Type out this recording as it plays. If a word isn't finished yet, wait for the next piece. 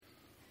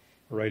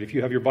All right, if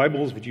you have your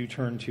Bibles, would you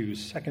turn to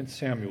 2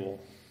 Samuel?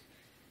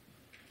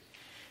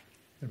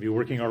 We'll be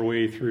working our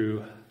way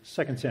through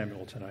 2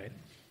 Samuel tonight.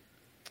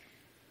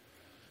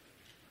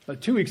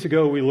 2 weeks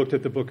ago, we looked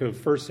at the book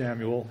of 1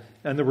 Samuel,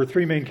 and there were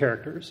three main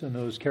characters, and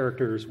those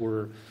characters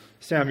were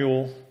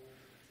Samuel,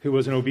 who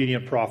was an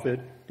obedient prophet,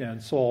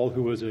 and Saul,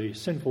 who was a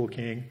sinful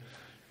king,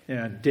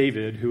 and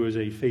David, who was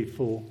a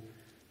faithful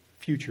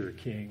future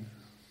king.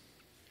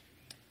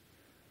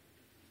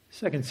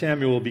 2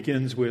 Samuel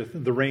begins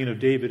with the reign of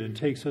David and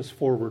takes us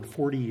forward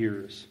 40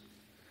 years.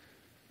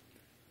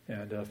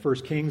 And 1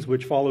 Kings,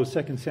 which follows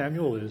 2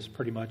 Samuel, is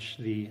pretty much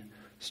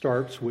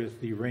starts with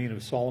the reign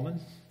of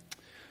Solomon.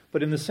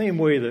 But in the same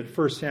way that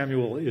 1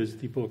 Samuel is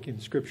the book in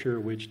Scripture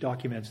which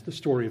documents the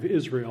story of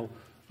Israel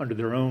under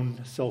their own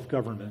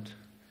self-government,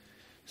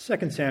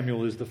 2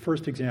 Samuel is the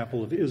first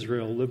example of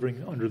Israel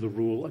living under the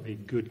rule of a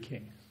good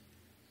king.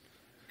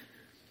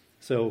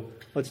 So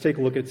let's take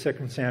a look at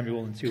 2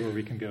 Samuel and see where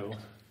we can go.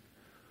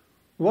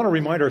 We want to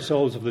remind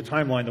ourselves of the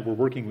timeline that we're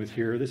working with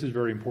here. This is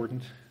very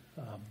important.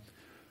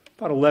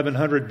 About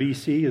 1100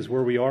 BC is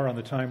where we are on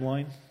the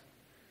timeline.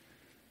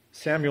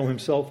 Samuel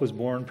himself was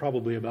born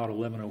probably about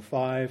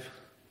 1105.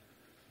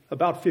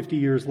 About 50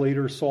 years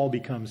later, Saul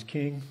becomes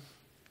king,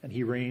 and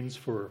he reigns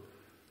for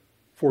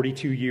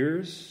 42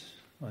 years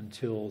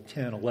until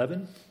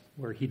 1011,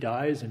 where he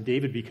dies and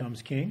David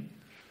becomes king.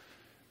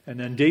 And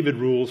then David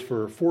rules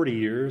for 40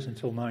 years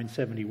until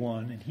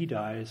 971, and he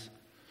dies.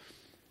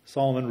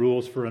 Solomon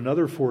rules for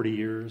another 40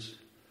 years,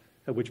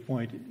 at which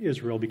point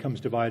Israel becomes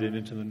divided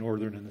into the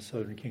northern and the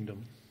southern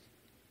kingdom.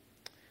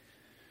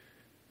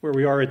 Where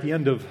we are at the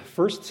end of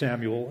 1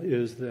 Samuel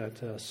is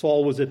that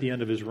Saul was at the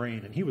end of his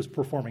reign, and he was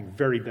performing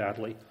very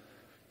badly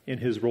in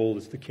his role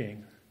as the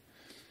king.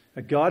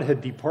 God had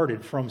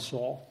departed from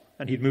Saul,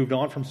 and he'd moved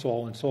on from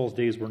Saul, and Saul's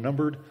days were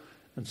numbered,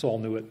 and Saul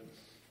knew it.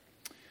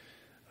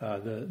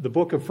 The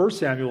book of 1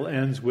 Samuel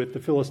ends with the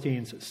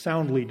Philistines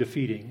soundly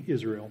defeating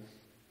Israel.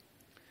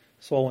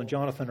 Saul and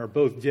Jonathan are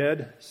both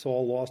dead.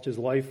 Saul lost his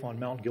life on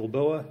Mount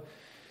Gilboa.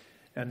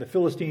 And the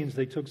Philistines,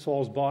 they took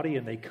Saul's body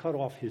and they cut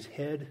off his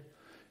head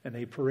and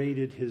they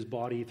paraded his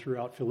body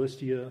throughout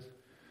Philistia.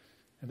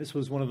 And this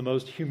was one of the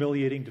most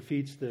humiliating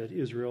defeats that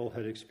Israel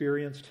had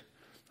experienced.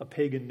 A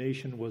pagan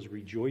nation was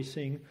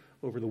rejoicing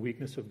over the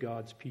weakness of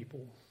God's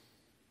people.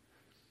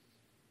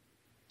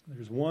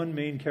 There's one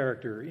main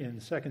character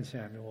in 2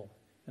 Samuel,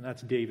 and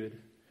that's David.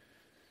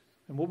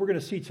 And what we're going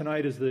to see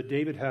tonight is that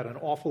David had an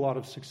awful lot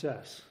of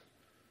success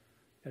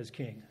as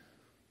king.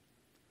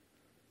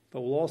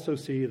 But we'll also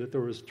see that there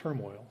was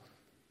turmoil,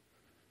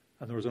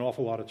 and there was an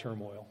awful lot of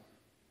turmoil.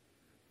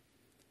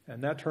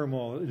 And that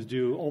turmoil is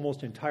due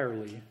almost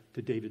entirely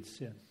to David's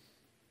sin.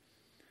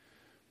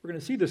 We're going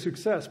to see the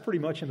success pretty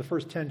much in the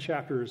first 10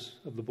 chapters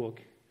of the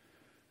book,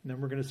 and then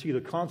we're going to see the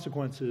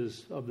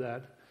consequences of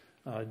that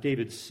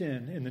David's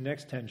sin in the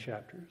next 10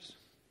 chapters.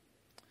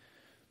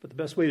 But the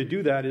best way to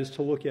do that is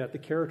to look at the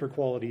character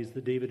qualities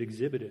that David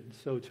exhibited.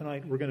 So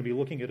tonight we're going to be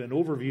looking at an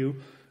overview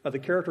of the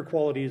character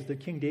qualities that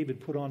King David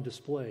put on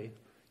display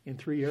in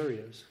three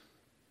areas.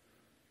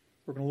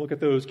 We're going to look at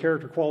those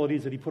character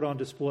qualities that he put on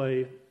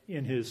display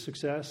in his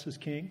success as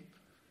king.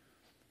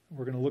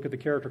 We're going to look at the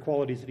character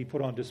qualities that he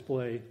put on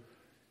display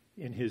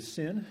in his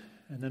sin.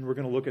 And then we're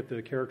going to look at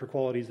the character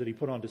qualities that he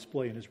put on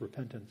display in his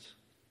repentance.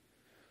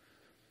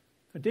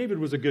 Now, David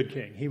was a good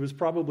king. He was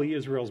probably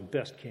Israel's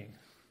best king.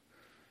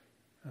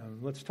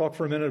 Let's talk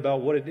for a minute about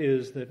what it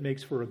is that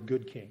makes for a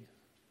good king.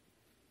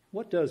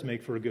 What does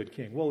make for a good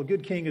king? Well, a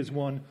good king is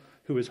one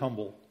who is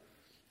humble,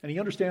 and he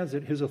understands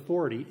that his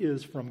authority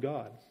is from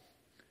God,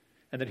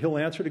 and that he'll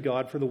answer to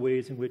God for the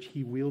ways in which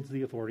he wields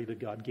the authority that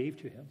God gave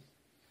to him.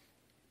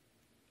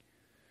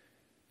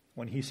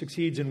 When he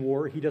succeeds in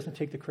war, he doesn't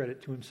take the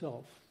credit to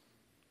himself.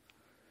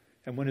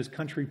 And when his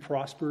country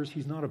prospers,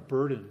 he's not a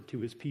burden to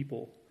his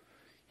people.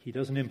 He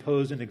doesn't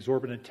impose an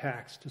exorbitant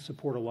tax to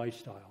support a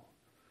lifestyle.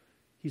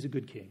 He's a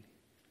good king.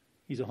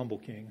 He's a humble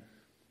king.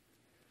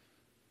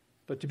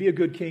 But to be a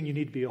good king, you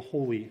need to be a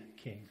holy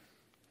king.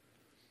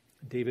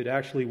 David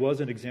actually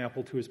was an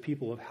example to his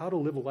people of how to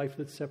live a life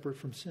that's separate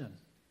from sin.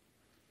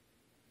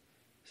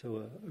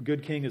 So a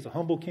good king is a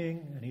humble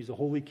king, and he's a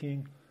holy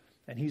king,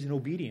 and he's an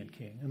obedient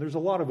king. And there's a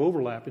lot of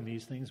overlap in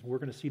these things. We're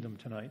going to see them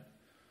tonight.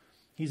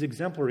 He's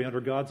exemplary under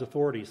God's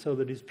authority so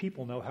that his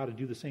people know how to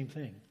do the same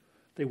thing.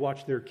 They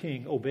watch their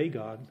king obey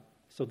God,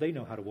 so they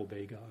know how to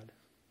obey God.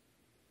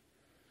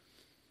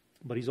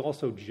 But he's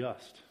also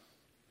just.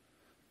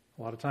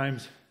 A lot of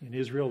times in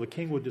Israel, the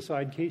king would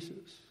decide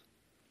cases.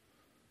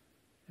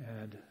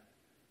 And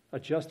a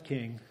just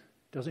king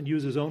doesn't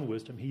use his own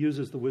wisdom. He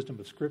uses the wisdom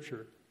of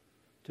Scripture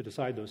to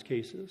decide those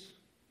cases.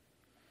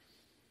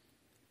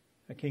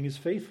 A king is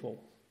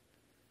faithful.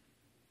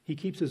 He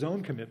keeps his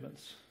own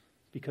commitments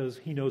because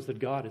he knows that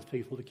God is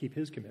faithful to keep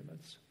his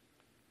commitments.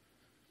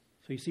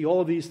 So you see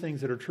all of these things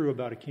that are true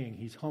about a king.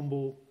 He's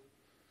humble,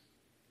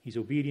 he's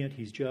obedient,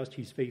 he's just,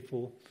 he's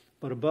faithful.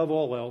 But above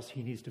all else,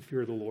 he needs to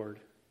fear the Lord.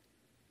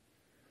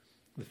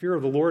 The fear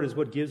of the Lord is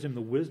what gives him the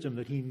wisdom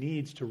that he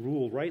needs to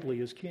rule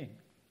rightly as king.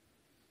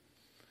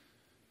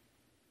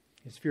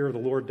 His fear of the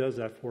Lord does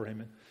that for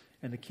him.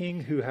 And the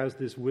king who has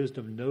this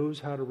wisdom knows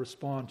how to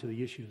respond to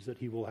the issues that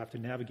he will have to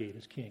navigate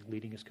as king,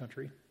 leading his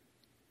country.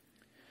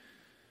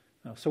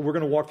 So we're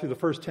going to walk through the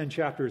first 10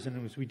 chapters,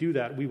 and as we do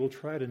that, we will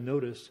try to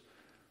notice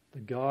the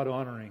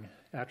God-honoring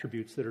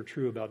attributes that are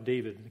true about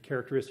David, and the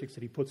characteristics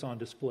that he puts on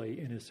display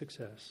in his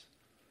success.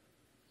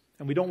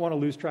 And we don't want to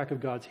lose track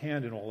of God's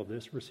hand in all of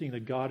this. We're seeing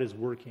that God is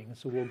working.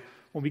 So when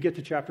we get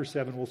to chapter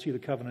 7, we'll see the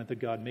covenant that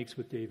God makes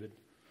with David.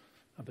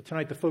 But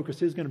tonight the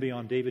focus is going to be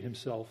on David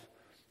himself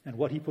and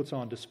what he puts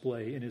on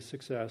display in his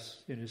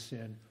success, in his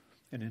sin,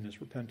 and in his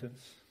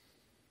repentance.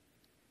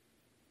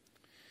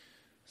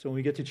 So when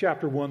we get to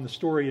chapter 1, the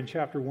story in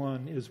chapter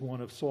 1 is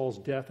one of Saul's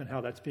death and how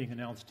that's being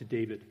announced to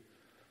David.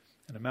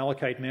 An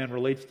Amalekite man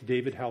relates to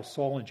David how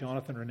Saul and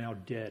Jonathan are now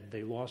dead.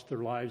 They lost their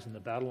lives in the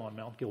battle on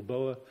Mount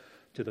Gilboa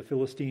to the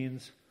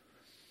Philistines.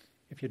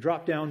 If you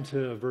drop down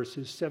to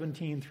verses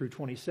 17 through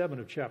 27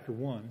 of chapter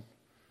 1,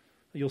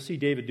 you'll see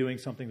David doing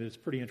something that's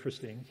pretty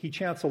interesting. He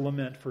chants a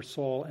lament for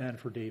Saul and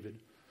for David.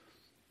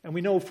 And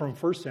we know from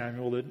 1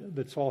 Samuel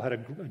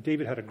that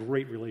David had a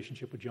great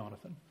relationship with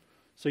Jonathan.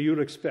 So you would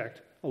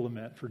expect a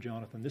lament for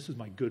Jonathan. This is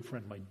my good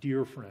friend, my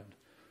dear friend,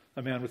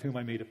 a man with whom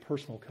I made a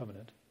personal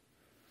covenant.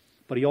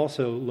 But he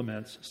also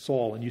laments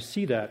Saul, and you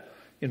see that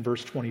in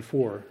verse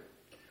 24.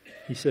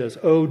 He says,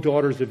 "O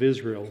daughters of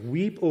Israel,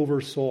 weep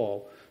over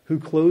Saul, who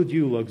clothed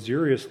you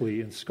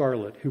luxuriously in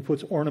scarlet, who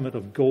puts ornament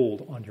of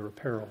gold on your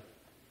apparel."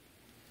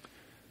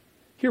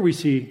 Here we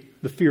see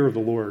the fear of the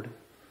Lord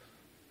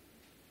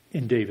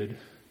in David.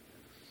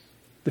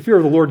 The fear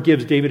of the Lord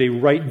gives David a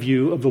right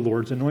view of the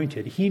Lord's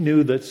anointed. He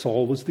knew that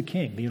Saul was the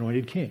king, the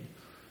anointed king.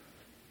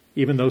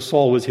 Even though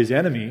Saul was his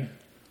enemy,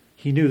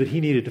 he knew that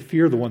he needed to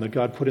fear the one that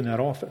God put in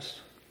that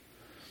office.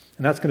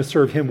 And that's going to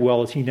serve him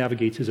well as he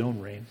navigates his own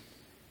reign.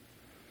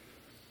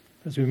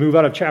 As we move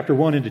out of chapter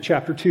 1 into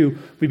chapter 2,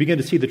 we begin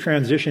to see the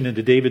transition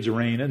into David's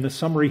reign. And the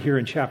summary here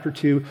in chapter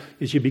 2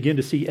 is you begin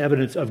to see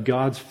evidence of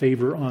God's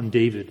favor on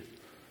David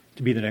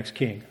to be the next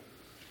king.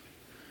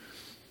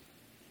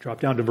 Drop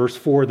down to verse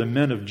 4, the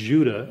men of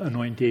Judah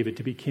anoint David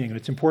to be king. And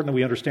it's important that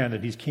we understand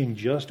that he's king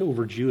just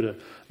over Judah,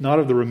 not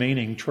of the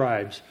remaining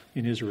tribes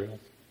in Israel.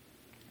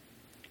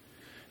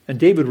 And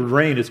David would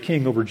reign as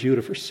king over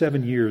Judah for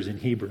 7 years in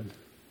Hebron.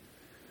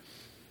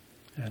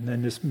 And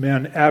then this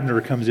man Abner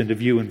comes into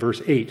view in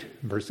verse 8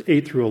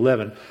 through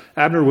 11.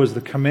 Abner was the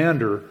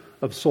commander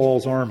of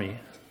Saul's army,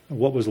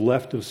 what was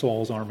left of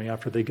Saul's army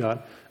after they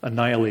got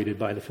annihilated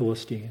by the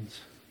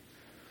Philistines.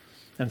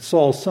 And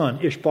Saul's son,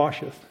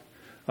 Ishbosheth,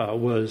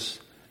 was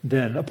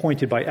then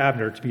appointed by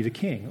Abner to be the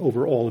king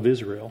over all of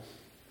Israel.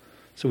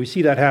 So we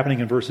see that happening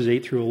in verses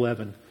 8 through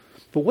 11.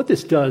 But what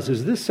this does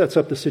is this sets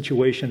up the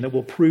situation that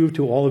will prove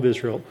to all of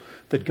Israel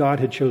that God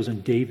had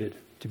chosen David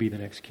to be the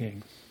next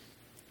king,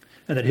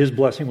 and that his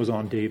blessing was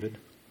on David.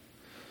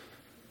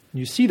 And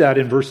you see that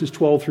in verses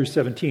 12 through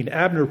 17.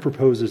 Abner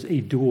proposes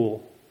a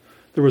duel.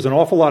 There was an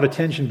awful lot of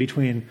tension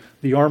between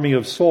the army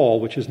of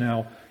Saul, which is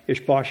now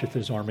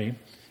Ishbosheth's army,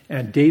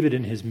 and David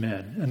and his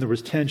men. And there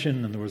was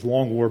tension and there was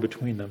long war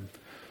between them.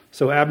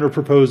 So Abner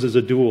proposes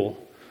a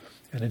duel,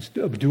 and it's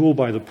a duel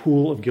by the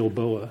pool of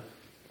Gilboa.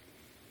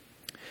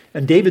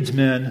 And David's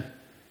men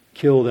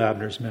killed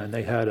Abner's men.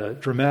 They had a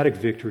dramatic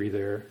victory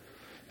there.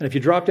 And if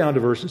you drop down to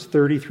verses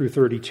 30 through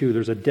 32,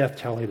 there's a death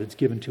tally that's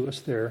given to us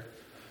there.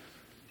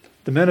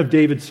 The men of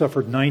David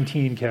suffered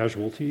 19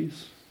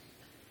 casualties.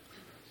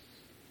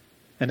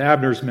 And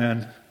Abner's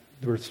men,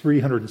 there were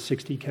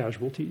 360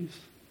 casualties.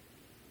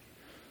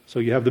 So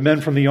you have the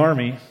men from the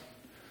army,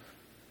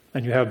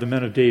 and you have the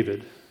men of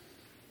David.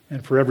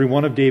 And for every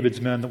one of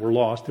David's men that were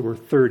lost, there were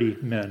 30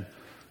 men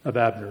of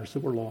Abner's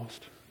that were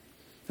lost.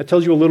 That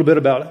tells you a little bit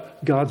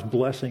about God's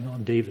blessing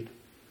on David.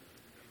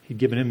 He'd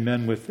given him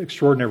men with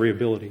extraordinary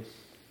ability.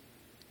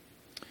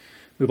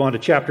 Move on to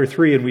chapter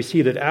 3, and we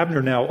see that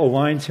Abner now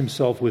aligns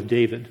himself with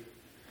David.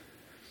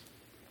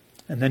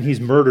 And then he's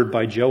murdered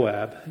by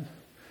Joab.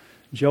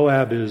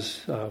 Joab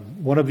is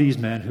one of these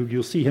men who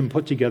you'll see him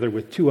put together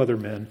with 2 other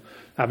men,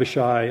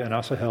 Abishai and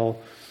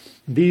Asahel.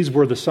 These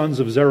were the sons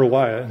of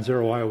Zeruiah, and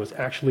Zeruiah was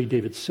actually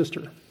David's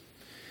sister.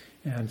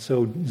 And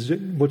so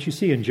what you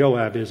see in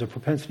Joab is a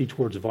propensity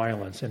towards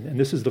violence, and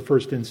this is the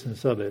first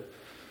instance of it.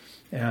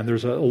 And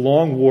there's a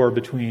long war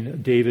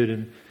between David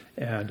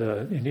and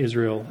in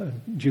Israel,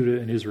 Judah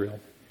and Israel.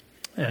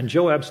 And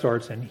Joab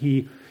starts, and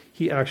he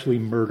actually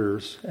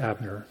murders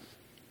Abner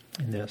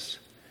in this.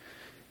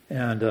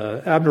 And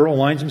Abner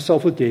aligns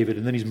himself with David,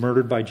 and then he's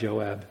murdered by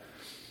Joab.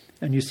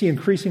 And you see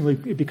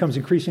it becomes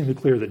increasingly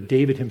clear that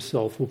David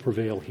himself will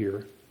prevail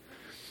here.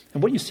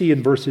 And what you see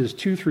in verses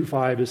 2 through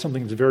 5 is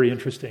something that's very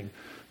interesting.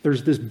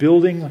 There's this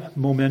building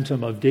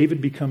momentum of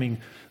David becoming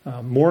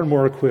more and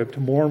more equipped,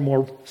 more and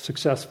more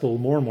successful,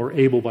 more and more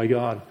able by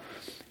God.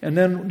 And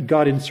then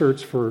God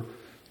inserts for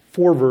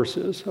 4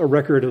 verses a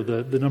record of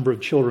the number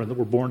of children that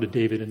were born to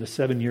David in the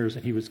 7 years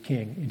that he was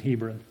king in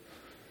Hebron.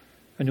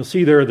 And you'll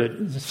see there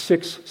that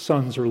 6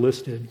 sons are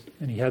listed,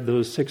 and he had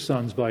those 6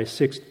 sons by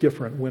 6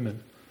 different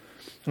women.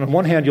 And on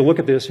one hand, you look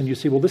at this and you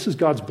see, well, this is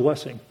God's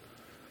blessing.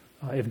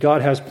 If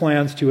God has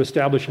plans to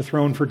establish a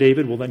throne for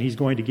David, well, then he's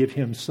going to give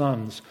him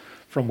sons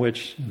from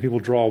which he will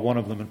draw one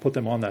of them and put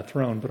them on that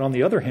throne. But on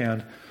the other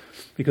hand,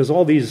 because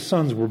all these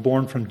sons were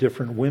born from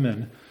different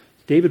women,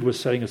 David was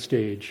setting a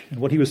stage. And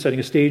what he was setting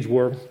a stage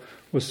for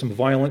was some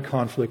violent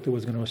conflict that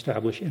was going to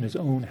establish in his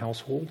own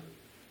household.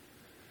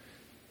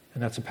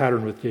 And that's a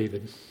pattern with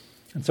David.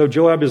 And so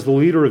Joab is the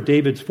leader of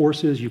David's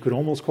forces. You could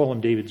almost call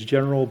him David's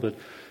general, but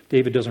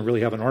David doesn't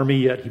really have an army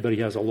yet, but he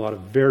has a lot of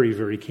very,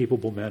 very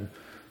capable men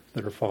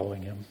that are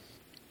following him.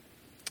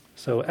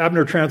 So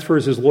Abner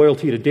transfers his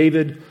loyalty to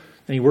David,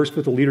 and he works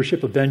with the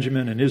leadership of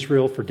Benjamin and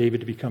Israel for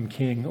David to become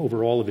king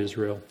over all of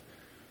Israel.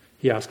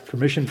 He asks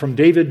permission from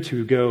David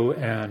to go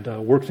and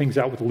work things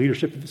out with the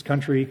leadership of his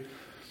country,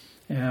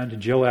 and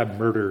Joab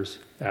murders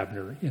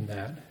Abner in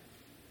that.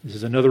 This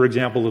is another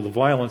example of the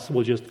violence that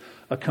will just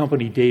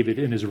accompany David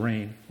in his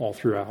reign all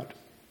throughout.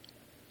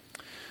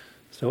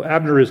 So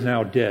Abner is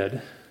now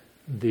dead.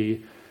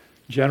 The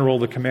general,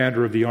 the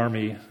commander of the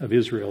army of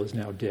Israel, is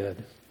now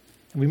dead.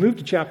 And we move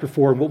to chapter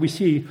 4, and what we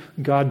see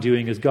God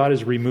doing is God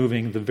is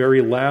removing the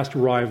very last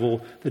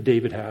rival that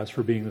David has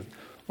for being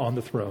on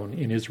the throne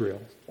in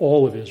Israel.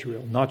 All of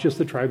Israel, not just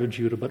the tribe of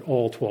Judah, but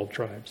all 12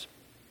 tribes.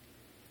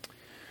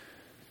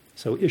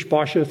 So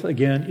Ishbosheth,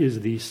 again,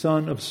 is the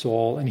son of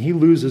Saul, and he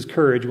loses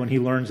courage when he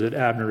learns that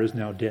Abner is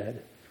now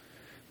dead.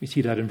 We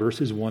see that in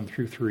verses 1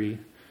 through 3. And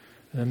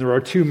then there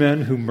are two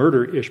men who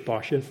murder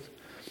Ishbosheth,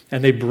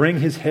 and they bring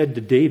his head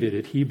to David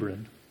at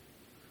Hebron.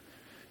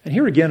 And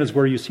here again is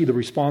where you see the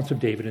response of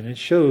David, and it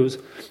shows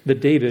that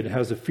David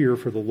has a fear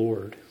for the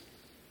Lord.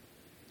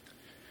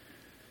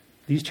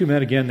 These two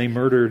men, again, they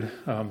murdered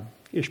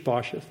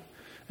Ishbosheth.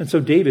 And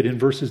so David, in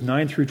verses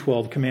 9 through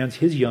 12, commands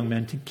his young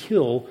men to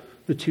kill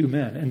the two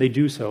men, and they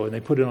do so, and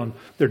they put it on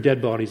their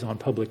dead bodies on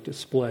public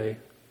display.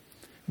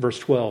 Verse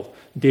 12,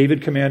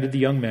 David commanded the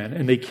young men,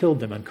 and they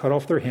killed them and cut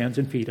off their hands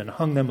and feet and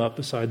hung them up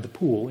beside the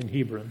pool in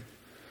Hebron.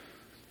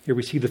 Here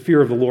we see the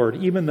fear of the Lord.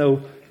 Even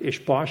though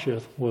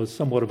Ishbosheth was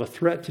somewhat of a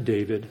threat to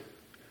David,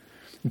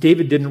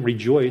 David didn't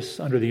rejoice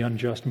under the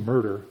unjust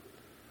murder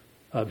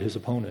of his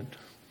opponent,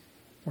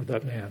 or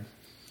that man.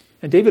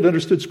 And David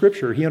understood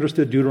Scripture. He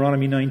understood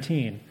Deuteronomy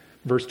 19,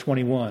 verse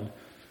 21.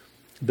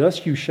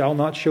 Thus you shall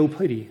not show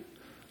pity.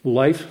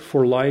 Life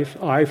for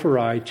life, eye for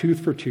eye,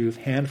 tooth for tooth,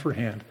 hand for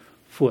hand,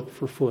 foot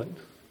for foot.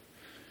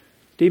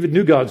 David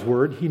knew God's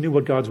word. He knew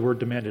what God's word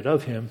demanded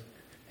of him,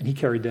 and he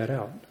carried that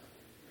out.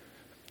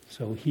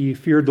 So he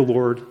feared the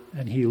Lord,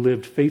 and he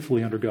lived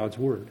faithfully under God's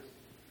word.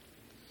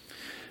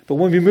 But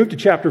when we move to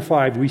chapter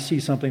 5, we see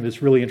something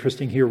that's really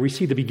interesting here. We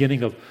see the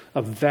beginning of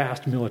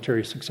vast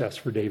military success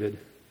for David.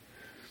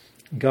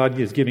 God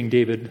is giving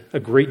David a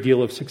great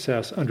deal of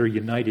success under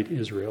united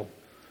Israel,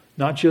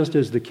 not just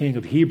as the king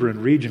of Hebron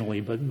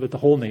regionally, but the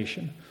whole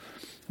nation.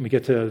 When we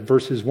get to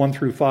verses 1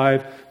 through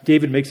 5,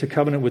 David makes a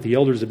covenant with the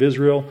elders of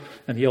Israel,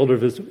 and the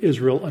elders of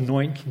Israel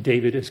anoint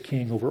David as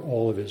king over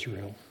all of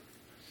Israel.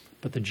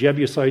 But the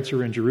Jebusites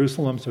are in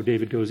Jerusalem, so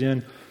David goes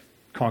in,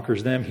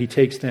 conquers them, he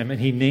takes them, and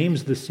he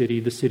names the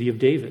city of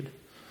David.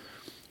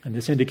 And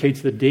this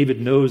indicates that David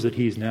knows that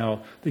he's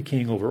now the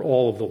king over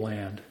all of the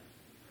land.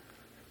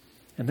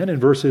 And then in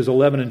verses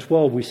 11 and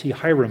 12, we see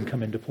Hiram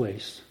come into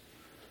place.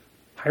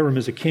 Hiram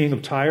is a king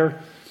of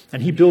Tyre,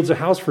 and he builds a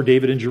house for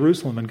David in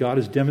Jerusalem, and God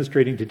is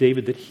demonstrating to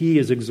David that he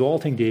is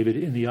exalting David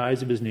in the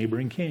eyes of his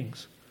neighboring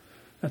kings.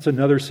 That's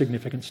another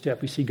significant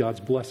step. We see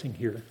God's blessing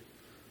here.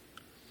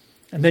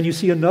 And then you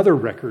see another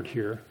record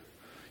here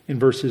in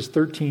verses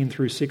 13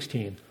 through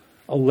 16.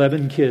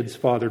 11 kids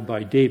fathered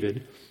by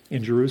David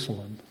in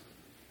Jerusalem.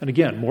 And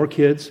again, more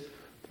kids.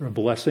 They're a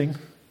blessing.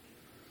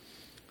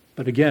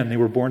 But again, they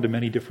were born to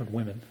many different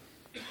women.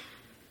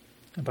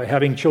 And by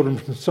having children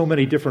from so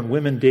many different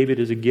women, David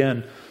is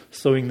again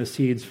sowing the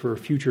seeds for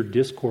future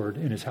discord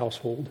in his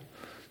household.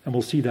 And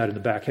we'll see that in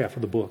the back half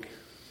of the book.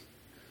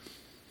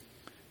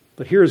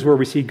 But here's where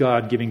we see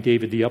God giving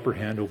David the upper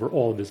hand over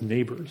all of his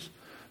neighbors.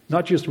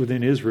 Not just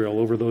within Israel,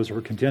 over those who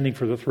are contending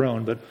for the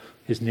throne, but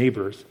his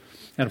neighbors.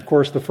 And of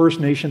course, the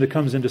first nation that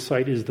comes into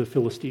sight is the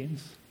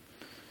Philistines.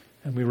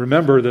 And we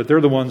remember that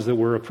they're the ones that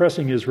were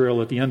oppressing Israel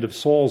at the end of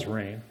Saul's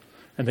reign.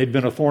 And they'd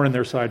been a thorn in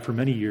their side for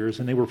many years,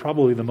 and they were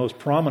probably the most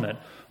prominent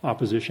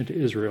opposition to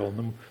Israel,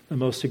 and the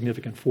most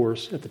significant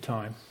force at the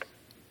time.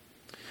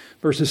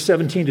 Verses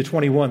 17 to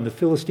 21, the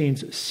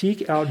Philistines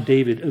seek out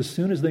David as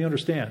soon as they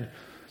understand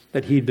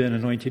that he'd been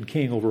anointed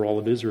king over all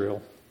of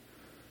Israel.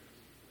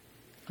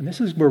 And this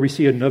is where we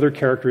see another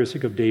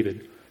characteristic of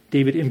David.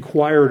 David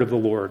inquired of the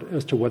Lord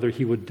as to whether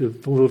he would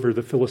deliver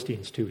the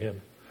Philistines to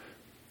him.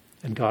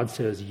 And God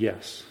says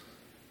yes.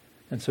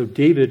 And so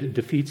David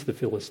defeats the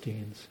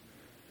Philistines.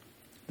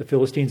 The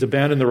Philistines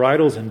abandoned their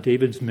idols, and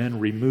David's men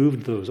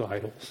removed those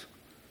idols.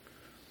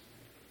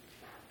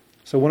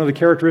 So one of the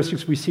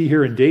characteristics we see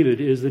here in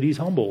David is that he's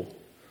humble.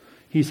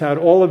 He's had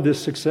all of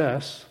this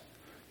success.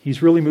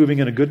 He's really moving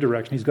in a good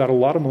direction. He's got a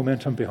lot of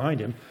momentum behind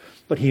him,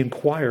 but he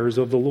inquires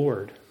of the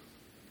Lord.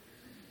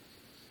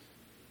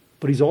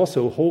 But he's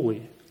also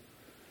holy.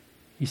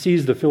 He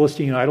sees the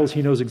Philistine idols.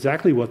 He knows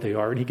exactly what they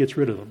are, and he gets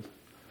rid of them.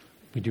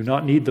 We do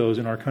not need those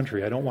in our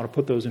country. I don't want to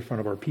put those in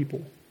front of our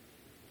people.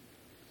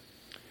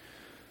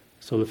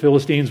 So the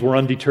Philistines were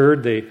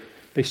undeterred.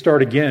 They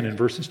start again in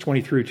verses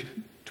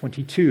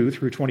 22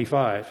 through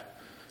 25.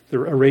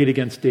 They're arrayed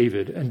against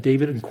David, and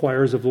David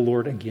inquires of the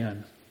Lord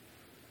again.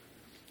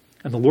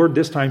 And the Lord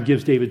this time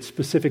gives David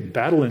specific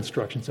battle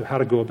instructions of how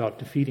to go about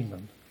defeating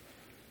them.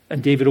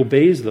 And David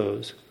obeys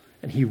those,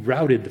 and he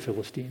routed the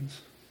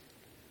Philistines.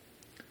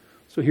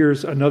 So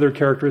here's another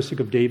characteristic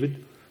of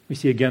David. We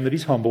see again that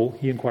he's humble.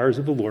 He inquires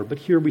of the Lord. But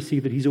here we see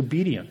that he's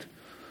obedient.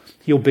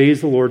 He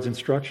obeys the Lord's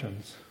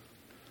instructions.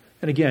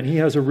 And again, he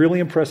has a really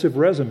impressive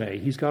resume.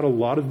 He's got a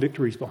lot of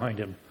victories behind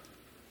him.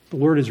 The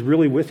Lord is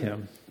really with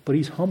him, but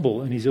he's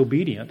humble and he's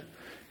obedient,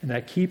 and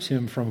that keeps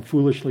him from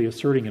foolishly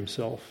asserting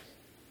himself.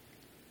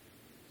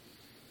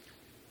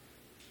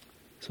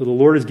 So the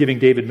Lord is giving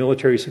David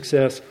military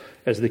success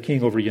as the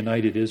king over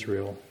united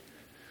Israel.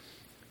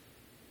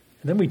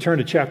 And then we turn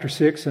to chapter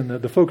 6, and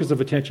the focus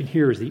of attention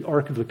here is the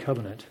Ark of the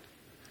Covenant.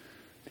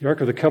 The Ark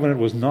of the Covenant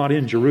was not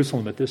in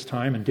Jerusalem at this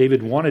time, and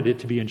David wanted it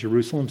to be in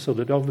Jerusalem so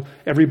that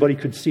everybody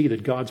could see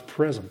that God's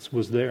presence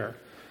was there.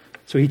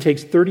 So he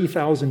takes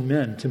 30,000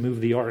 men to move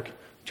the Ark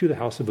to the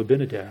house of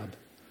Abinadab.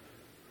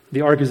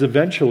 The Ark is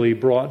eventually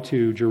brought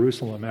to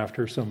Jerusalem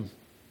after some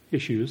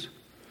issues,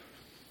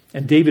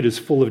 and David is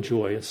full of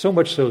joy. It's so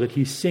much so that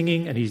he's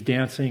singing and he's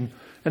dancing,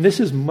 and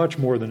this is much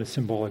more than a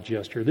symbolic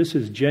gesture. This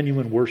is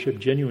genuine worship,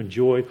 genuine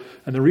joy.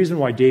 And the reason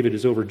why David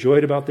is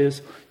overjoyed about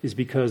this is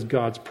because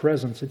God's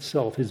presence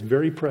itself, his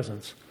very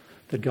presence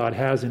that God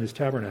has in his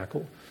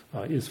tabernacle,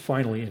 is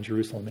finally in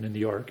Jerusalem and in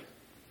the ark.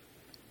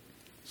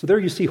 So there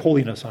you see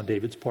holiness on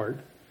David's part.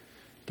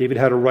 David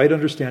had a right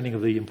understanding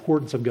of the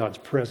importance of God's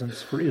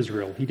presence for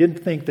Israel. He didn't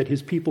think that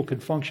his people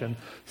could function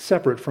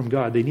separate from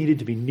God. They needed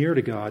to be near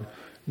to God,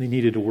 and they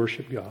needed to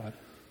worship God.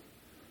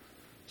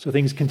 So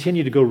things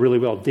continue to go really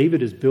well.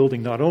 David is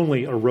building not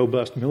only a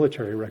robust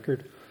military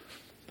record,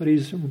 but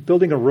he's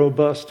building a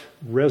robust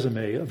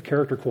resume of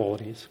character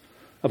qualities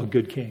of a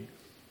good king.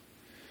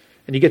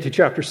 And you get to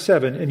chapter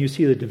 7, and you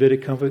see the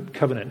Davidic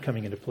covenant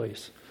coming into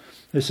place.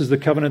 This is the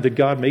covenant that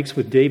God makes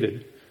with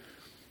David.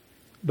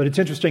 But it's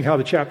interesting how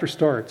the chapter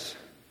starts.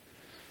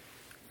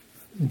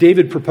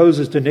 David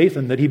proposes to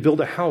Nathan that he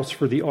build a house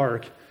for the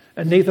ark,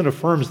 and Nathan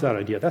affirms that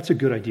idea. That's a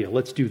good idea.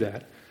 Let's do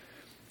that.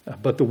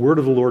 But the word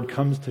of the Lord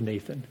comes to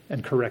Nathan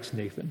and corrects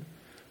Nathan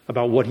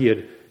about what he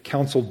had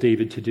counseled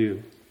David to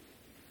do.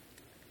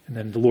 And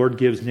then the Lord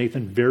gives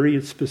Nathan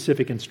very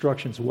specific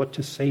instructions what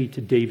to say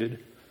to David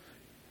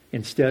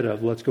instead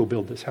of, let's go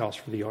build this house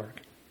for the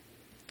ark.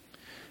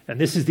 And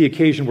this is the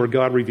occasion where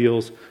God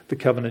reveals the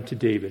covenant to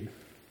David.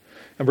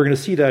 And we're going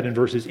to see that in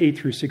verses 8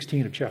 through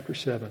 16 of chapter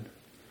 7.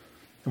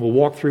 And we'll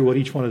walk through what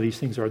each one of these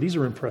things are. These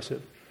are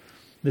impressive.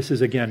 This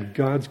is, again,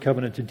 God's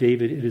covenant to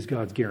David. It is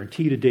God's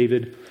guarantee to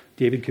David.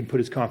 David can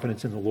put his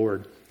confidence in the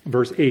Lord.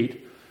 Verse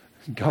 8,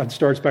 God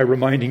starts by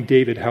reminding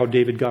David how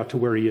David got to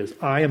where he is.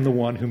 I am the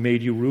one who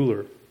made you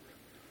ruler.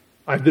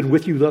 I've been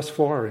with you thus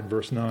far, in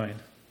verse 9.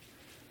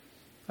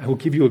 I will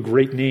give you a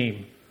great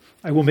name.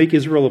 I will make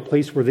Israel a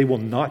place where they will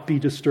not be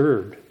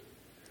disturbed.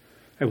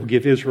 I will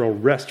give Israel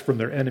rest from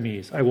their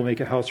enemies. I will make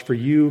a house for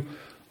you.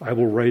 I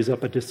will raise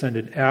up a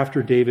descendant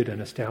after David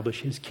and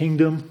establish his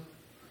kingdom.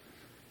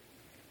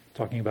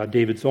 Talking about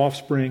David's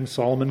offspring,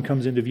 Solomon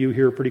comes into view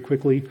here pretty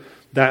quickly.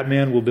 That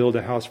man will build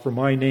a house for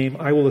my name.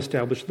 I will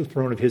establish the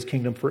throne of his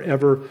kingdom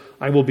forever.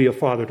 I will be a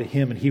father to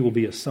him, and he will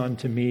be a son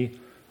to me.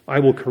 I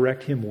will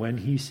correct him when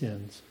he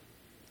sins.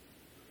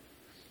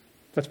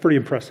 That's pretty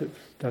impressive.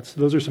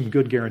 Those are some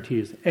good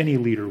guarantees. Any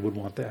leader would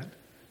want that.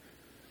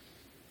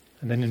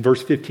 And then in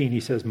verse 15, he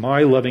says,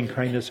 my loving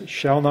kindness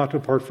shall not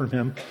depart from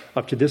him.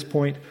 Up to this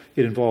point,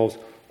 it involves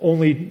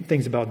only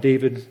things about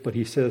David, but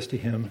he says to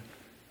him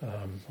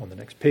on the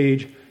next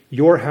page,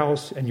 your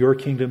house and your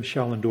kingdom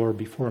shall endure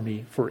before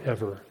me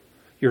forever.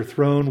 Your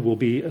throne will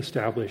be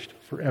established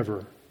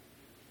forever.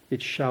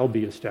 It shall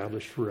be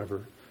established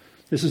forever.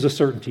 This is a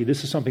certainty.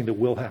 This is something that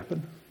will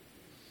happen.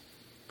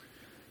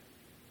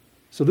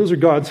 So that's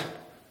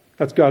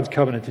God's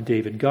covenant to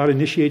David. God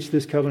initiates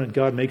this covenant.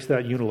 God makes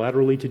that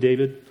unilaterally to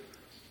David.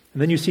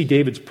 And then you see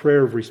David's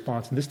prayer of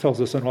response. And this tells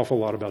us an awful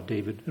lot about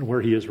David and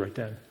where he is right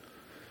then.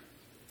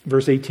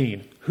 Verse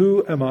 18,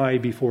 who am I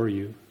before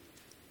you?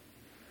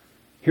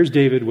 Here's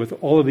David with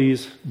all of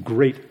these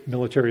great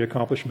military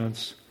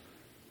accomplishments.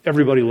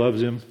 Everybody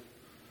loves him.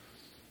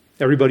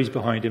 Everybody's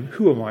behind him.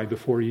 Who am I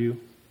before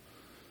you?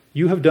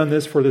 You have done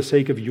this for the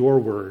sake of your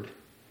word.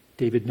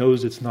 David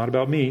knows it's not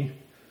about me.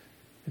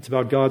 It's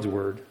about God's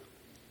word.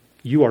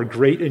 You are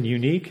great and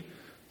unique.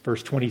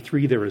 Verse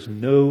 23, there is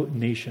no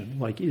nation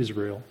like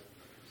Israel.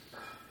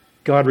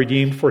 God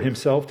redeemed for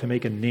himself to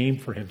make a name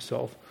for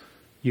himself.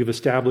 You've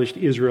established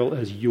Israel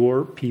as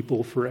your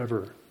people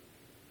forever.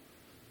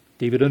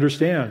 David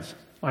understands,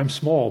 I'm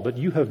small, but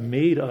you have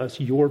made us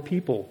your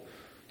people.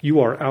 You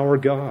are our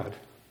God.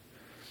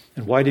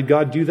 And why did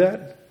God do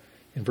that?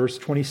 In verse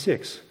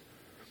 26,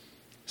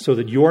 so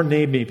that your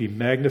name may be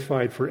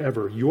magnified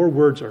forever. Your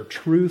words are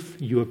truth.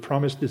 You have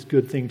promised this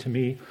good thing to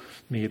me.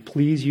 May it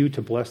please you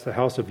to bless the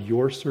house of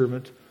your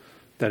servant,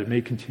 that it may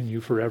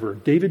continue forever.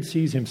 David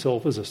sees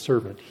himself as a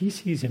servant. He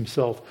sees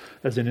himself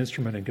as an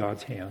instrument in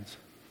God's hands.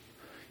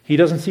 He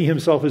doesn't see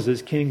himself as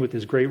this king with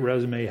his great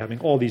resume, having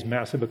all these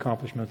massive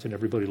accomplishments and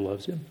everybody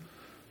loves him.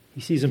 He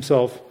sees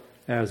himself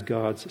as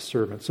God's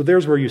servant. So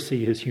there's where you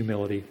see his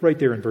humility, right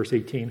there in verse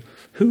 18.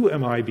 Who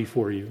am I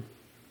before you?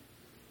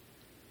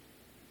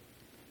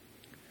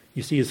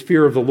 You see his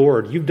fear of the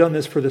Lord. You've done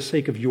this for the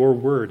sake of your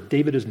word.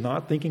 David is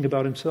not thinking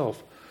about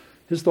himself.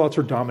 His thoughts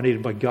are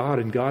dominated by God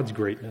and God's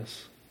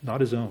greatness, not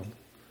his own.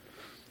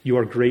 You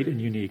are great and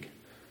unique.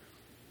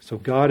 So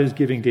God is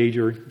giving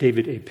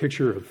David a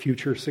picture of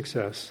future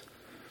success.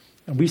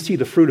 And we see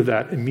the fruit of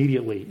that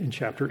immediately in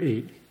chapter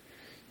 8.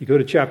 You go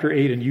to chapter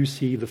 8 and you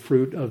see the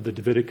fruit of the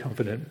Davidic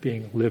covenant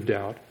being lived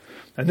out.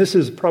 And this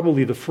is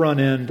probably the front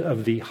end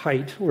of the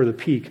height or the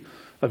peak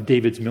of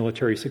David's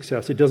military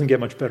success. It doesn't get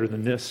much better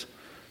than this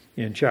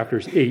in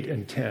chapters 8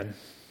 and 10.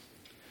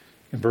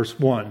 In verse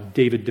 1,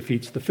 David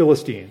defeats the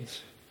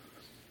Philistines.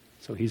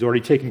 So he's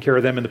already taken care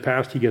of them in the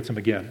past. He gets them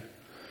again.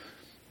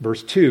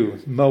 Verse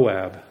 2,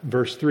 Moab.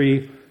 Verse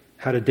 3,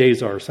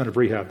 Hadadezer, son of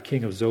Rehab,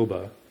 king of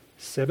Zobah.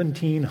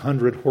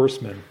 1,700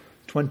 horsemen,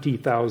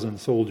 20,000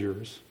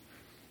 soldiers.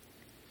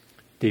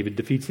 David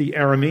defeats the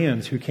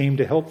Arameans who came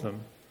to help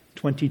them,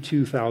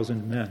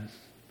 22,000 men.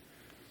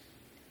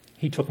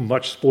 He took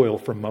much spoil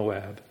from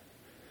Moab.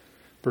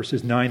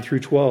 Verses 9 through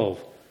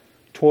 12,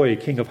 Toi,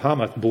 king of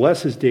Hamath,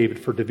 blesses David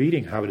for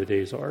defeating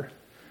Hadadezer.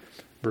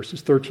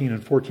 Verses 13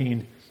 and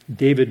 14,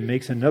 David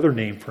makes another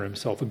name for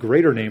himself, a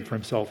greater name for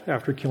himself,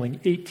 after killing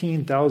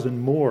 18,000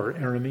 more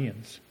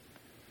Arameans.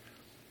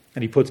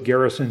 And he puts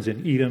garrisons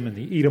in Edom, and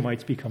the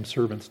Edomites become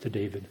servants to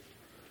David.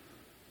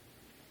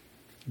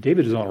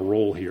 David is on a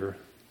roll here,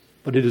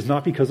 but it is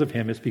not because of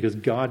him, it's because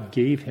God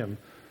gave him,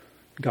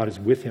 God is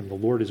with him, the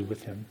Lord is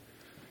with him.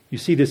 You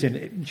see this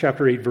in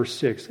chapter 8, verse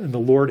 6, and the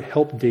Lord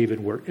helped David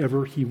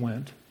wherever he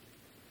went.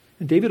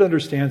 And David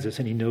understands this,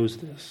 and he knows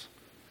this.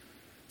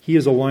 He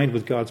is aligned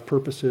with God's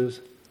purposes.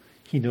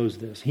 He knows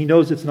this. He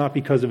knows it's not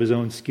because of his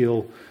own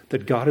skill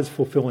that God is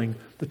fulfilling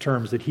the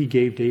terms that he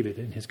gave David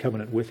in his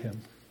covenant with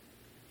him.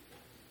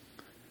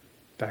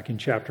 Back in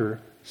chapter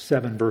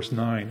 7, verse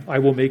 9, I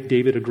will make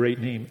David a great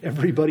name.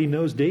 Everybody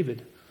knows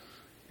David.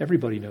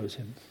 Everybody knows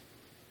him.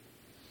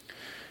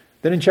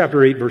 Then in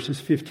chapter 8, verses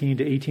 15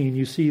 to 18,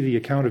 you see the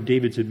account of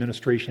David's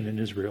administration in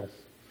Israel.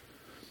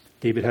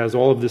 David has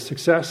all of this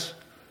success,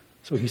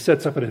 so he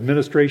sets up an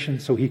administration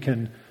so he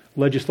can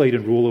legislate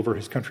and rule over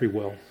his country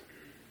well.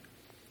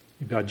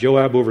 You've got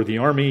Joab over the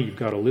army. You've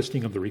got a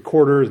listing of the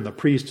recorders and the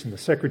priests and the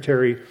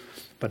secretary.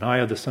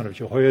 Benaiah, the son of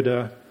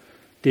Jehoiada.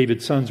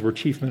 David's sons were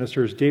chief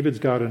ministers. David's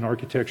got an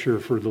architecture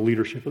for the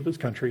leadership of his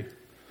country.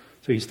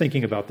 So he's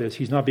thinking about this.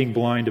 He's not being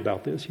blind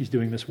about this. He's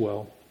doing this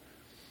well.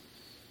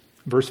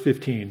 Verse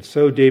 15,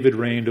 so David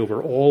reigned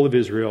over all of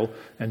Israel,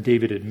 and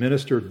David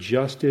administered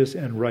justice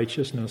and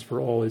righteousness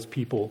for all his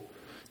people.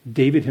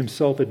 David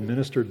himself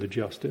administered the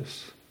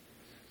justice,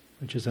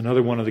 which is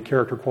another one of the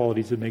character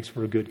qualities that makes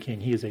for a good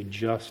king. He is a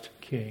just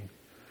king.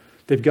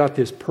 They've got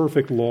this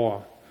perfect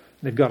law.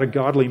 They've got a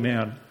godly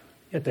man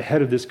at the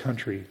head of this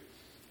country,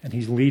 and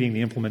he's leading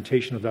the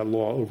implementation of that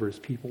law over his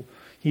people.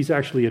 He's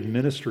actually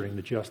administering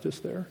the justice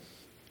there.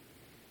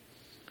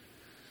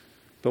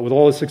 But with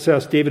all his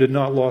success, David had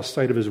not lost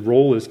sight of his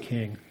role as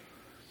king.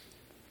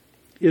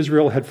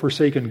 Israel had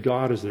forsaken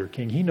God as their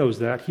king. He knows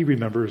that. He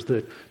remembers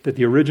that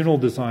the original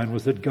design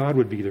was that God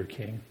would be their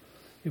king.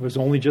 It was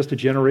only just a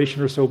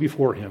generation or so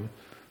before him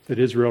that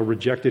Israel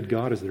rejected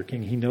God as their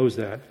king. He knows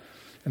that.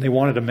 And they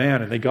wanted a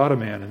man, and they got a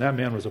man, and that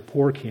man was a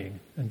poor king.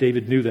 And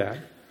David knew that.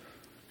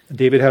 And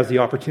David has the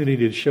opportunity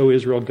to show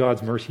Israel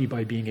God's mercy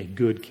by being a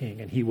good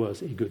king, and he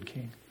was a good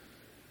king.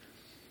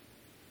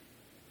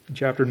 In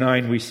chapter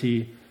 9, we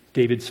see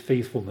David's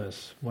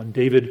faithfulness. When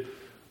David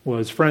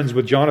was friends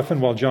with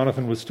Jonathan while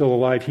Jonathan was still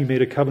alive, he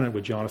made a covenant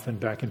with Jonathan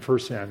back in 1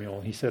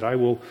 Samuel. He said,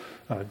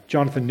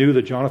 Jonathan knew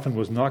that Jonathan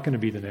was not going to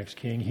be the next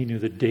king. He knew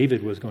that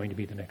David was going to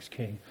be the next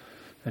king.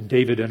 And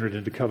David entered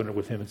into covenant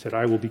with him and said,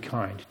 I will be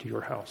kind to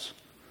your house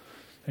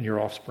and your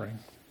offspring.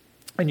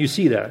 And you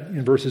see that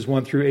in verses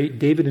 1 through 8.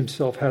 David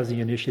himself has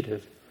the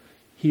initiative.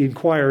 He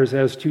inquires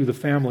as to the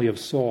family of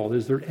Saul.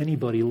 Is there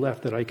anybody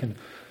left that I can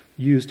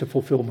use to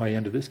fulfill my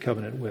end of this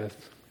covenant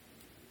with?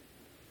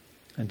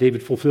 And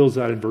David fulfills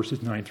that in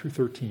verses 9 through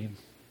 13.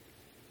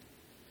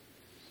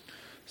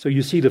 So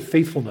you see the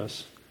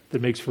faithfulness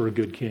that makes for a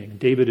good king.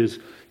 David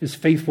is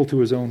faithful to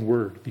his own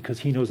word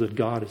because he knows that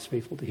God is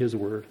faithful to his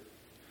word.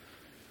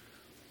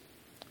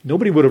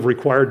 Nobody would have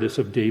required this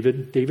of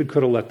David. David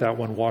could have let that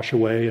one wash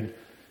away and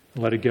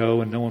let it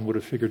go, and no one would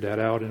have figured that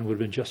out, and it would have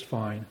been just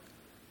fine.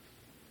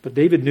 But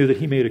David knew that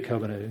he made a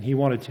covenant, and he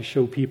wanted to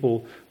show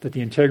people that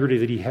the integrity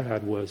that he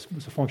had was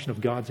a function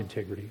of God's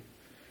integrity,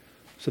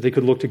 so they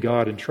could look to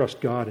God and trust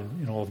God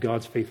in all of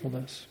God's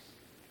faithfulness.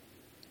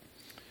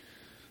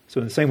 So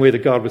in the same way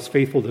that God was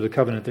faithful to the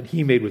covenant that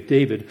he made with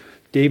David,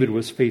 David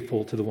was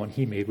faithful to the one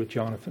he made with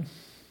Jonathan.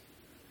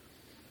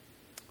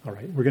 All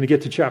right, we're going to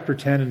get to chapter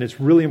 10, and it's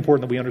really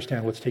important that we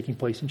understand what's taking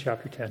place in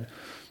chapter 10.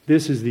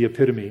 This is the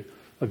epitome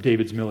of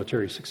David's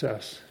military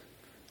success.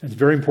 And it's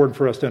very important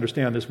for us to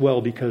understand this well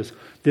because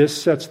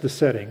this sets the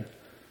setting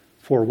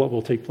for what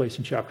will take place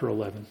in chapter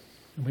 11.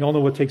 And we all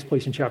know what takes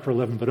place in chapter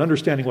 11, but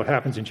understanding what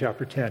happens in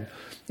chapter 10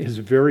 is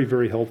very,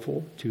 very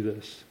helpful to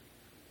this.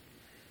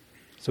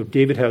 So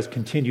David has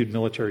continued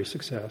military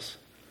success.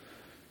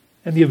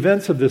 And the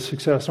events of this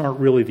success aren't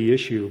really the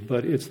issue,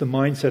 but it's the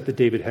mindset that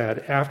David had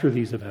after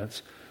these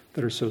events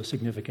that are so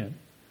significant.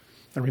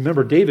 And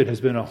remember, David has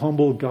been a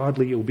humble,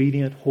 godly,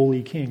 obedient,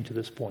 holy king to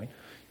this point.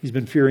 He's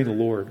been fearing the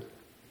Lord.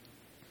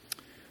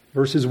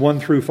 Verses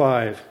 1 through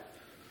 5,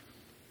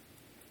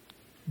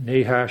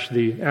 Nahash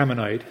the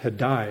Ammonite had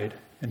died,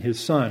 and his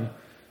son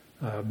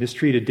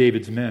mistreated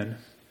David's men.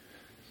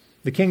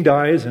 The king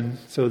dies, and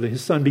so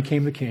his son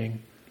became the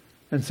king.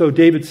 And so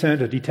David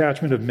sent a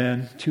detachment of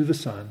men to the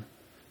son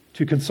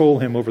to console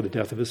him over the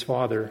death of his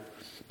father.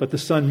 But the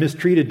son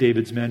mistreated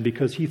David's men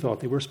because he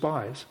thought they were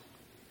spies.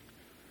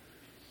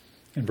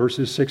 In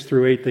verses 6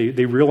 through 8,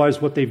 they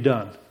realize what they've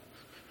done.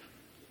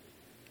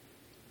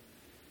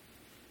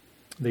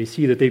 They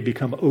see that they've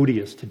become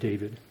odious to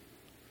David.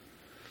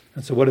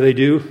 And so what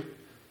do?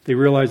 They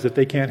realize that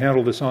they can't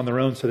handle this on their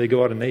own, so they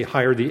go out and they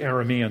hire the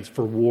Arameans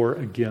for war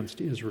against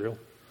Israel.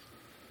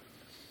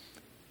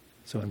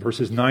 So in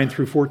verses 9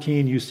 through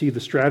 14, you see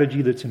the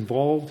strategy that's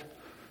involved.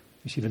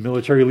 You see the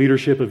military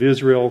leadership of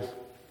Israel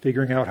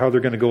figuring out how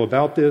they're going to go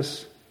about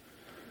this.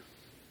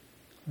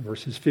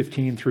 Verses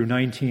 15 through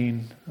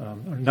 19,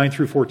 9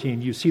 through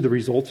 14, you see the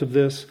results of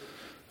this.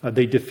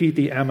 They defeat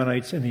the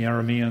Ammonites and the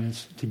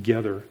Arameans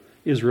together.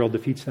 Israel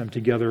defeats them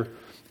together,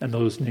 and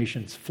those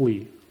nations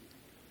flee.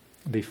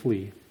 They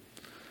flee.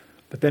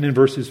 But then in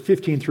verses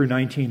 15 through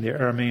 19, the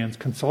Arameans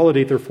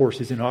consolidate their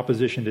forces in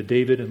opposition to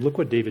David, and look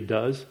what David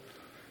does.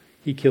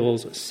 He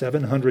kills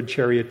 700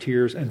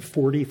 charioteers and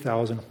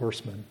 40,000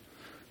 horsemen.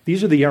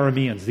 These are the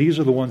Arameans. These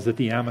are the ones that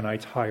the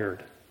Ammonites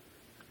hired.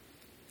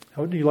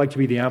 How would you like to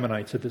be the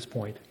Ammonites at this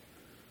point?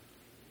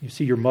 You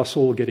see your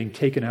muscle getting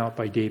taken out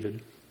by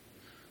David.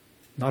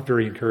 Not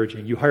very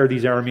encouraging. You hire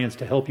these Arameans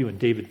to help you, and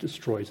David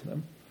destroys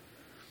them.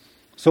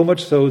 So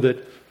much so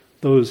that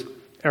those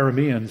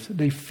Arameans,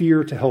 they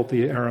fear to help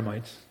the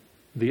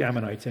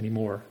Ammonites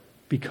anymore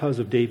because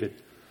of David.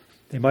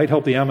 They might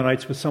help the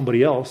Ammonites with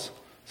somebody else,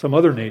 some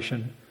other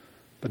nation,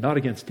 but not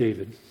against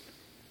David.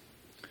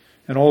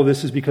 And all of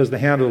this is because the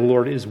hand of the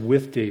Lord is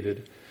with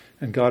David,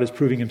 and God is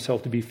proving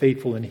himself to be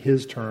faithful in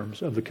his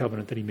terms of the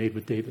covenant that he made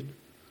with David.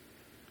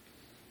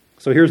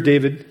 So here's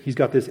David. He's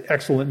got this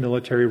excellent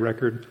military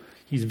record.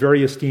 He's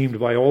very esteemed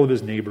by all of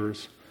his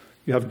neighbors.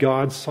 You have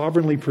God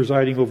sovereignly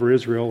presiding over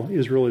Israel.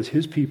 Israel is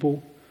his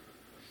people,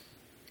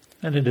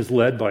 and it is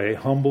led by a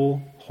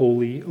humble,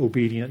 holy,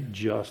 obedient,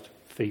 just,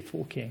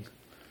 faithful king.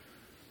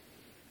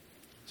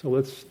 So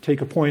let's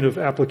take a point of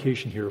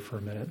application here for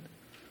a minute.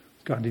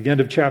 Gotten to the end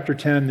of chapter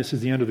 10. This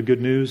is the end of the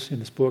good news in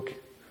this book.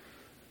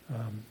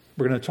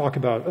 We're going to talk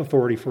about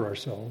authority for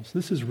ourselves.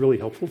 This is really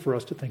helpful for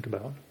us to think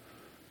about.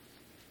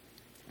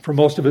 For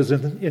most of us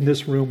in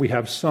this room, we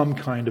have some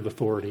kind of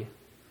authority.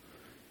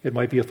 It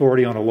might be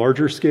authority on a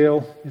larger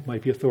scale. It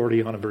might be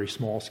authority on a very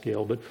small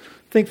scale. But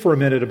think for a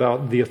minute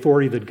about the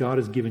authority that God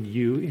has given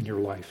you in your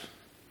life.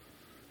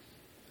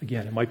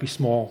 Again, it might be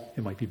small.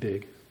 It might be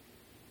big.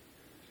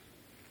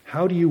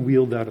 How do you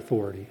wield that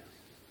authority?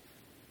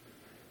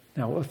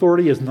 Now,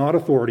 authority is not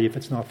authority if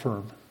it's not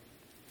firm.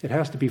 It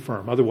has to be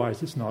firm.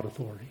 Otherwise, it's not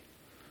authority.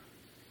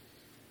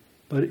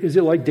 But is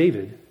it like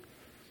David?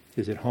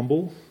 Is it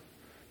humble?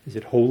 Is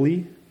it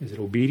holy? Is it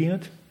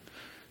obedient?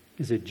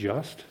 Is it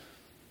just?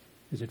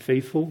 Is it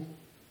faithful?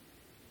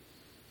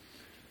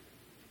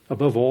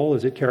 Above all,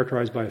 is it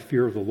characterized by a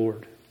fear of the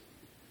Lord?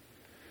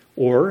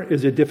 Or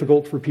is it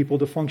difficult for people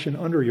to function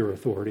under your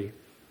authority?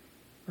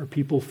 Are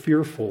people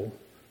fearful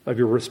of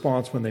your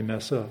response when they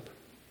mess up?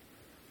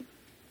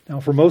 Now,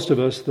 for most of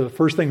us, the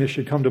first thing that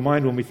should come to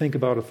mind when we think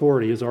about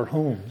authority is our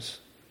homes.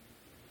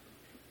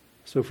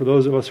 So for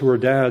those of us who are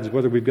dads,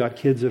 whether we've got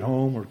kids at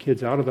home or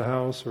kids out of the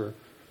house or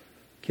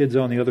kids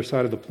on the other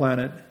side of the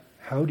planet,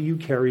 how do you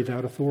carry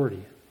that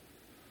authority?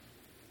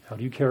 How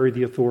do you carry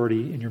the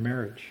authority in your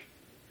marriage?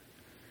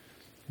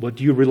 What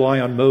do you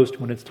rely on most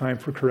when it's time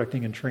for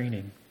correcting and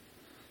training?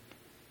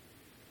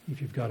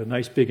 If you've got a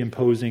nice big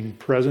imposing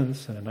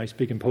presence and a nice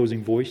big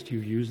imposing voice, do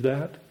you use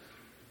that?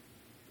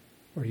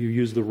 Or do you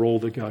use the role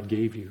that God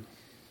gave you?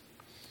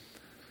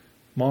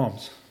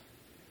 Moms,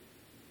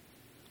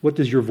 what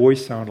does your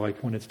voice sound like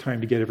when it's time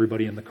to get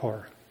everybody in the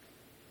car?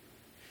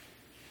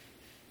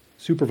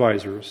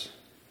 Supervisors,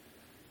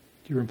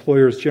 do your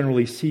employers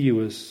generally see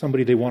you as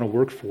somebody they want to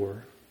work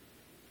for?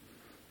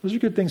 Those are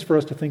good things for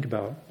us to think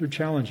about. They're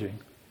challenging.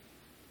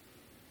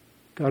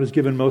 God has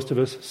given most of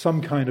us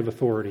some kind of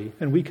authority,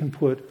 and we can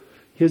put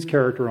his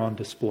character on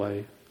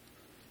display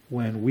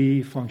when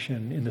we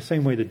function in the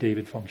same way that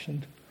David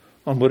functioned,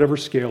 on whatever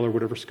scale or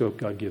whatever scope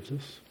God gives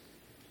us.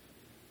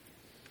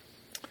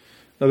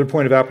 Another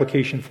point of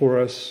application for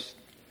us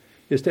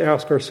is to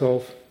ask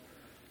ourselves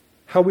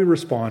how we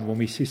respond when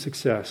we see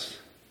success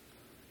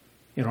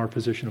in our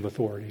position of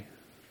authority.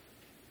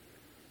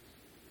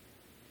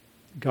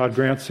 God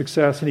grants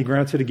success, and he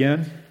grants it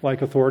again,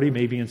 like authority,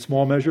 maybe in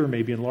small measure,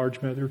 maybe in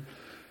large measure.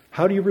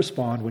 How do you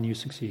respond when you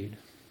succeed?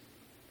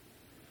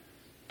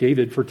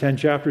 David, for 10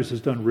 chapters,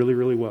 has done really,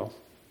 really well.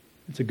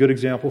 It's a good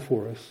example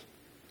for us.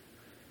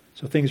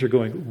 So things are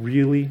going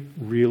really,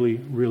 really,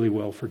 really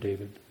well for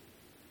David.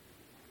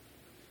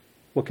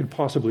 What could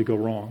possibly go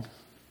wrong?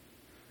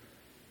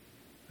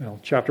 Well,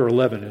 chapter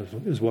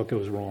 11 is what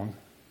goes wrong.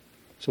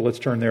 So let's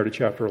turn there to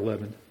chapter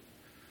 11.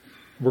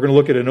 We're going to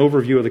look at an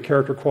overview of the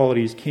character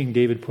qualities King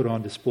David put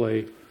on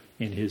display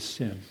in his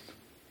sin.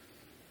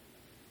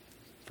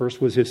 First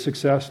was his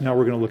success. Now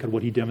we're going to look at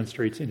what he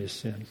demonstrates in his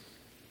sin.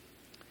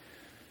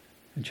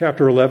 In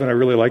chapter 11, I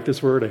really like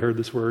this word. I heard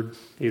this word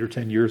 8 or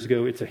 10 years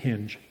ago. It's a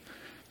hinge.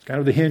 It's kind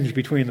of the hinge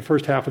between the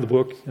first half of the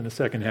book and the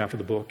second half of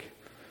the book.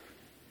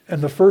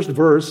 And the first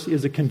verse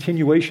is a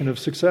continuation of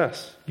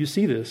success. You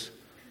see this.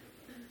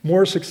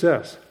 More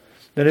success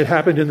than it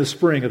happened in the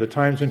spring of the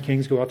times when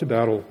kings go out to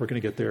battle. We're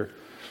going to get there.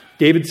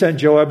 David sent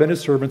Joab and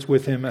his servants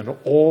with him and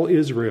all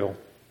Israel.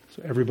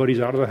 So everybody's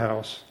out of the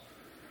house.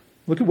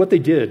 Look at what they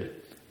did.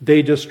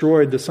 They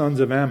destroyed the sons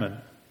of Ammon.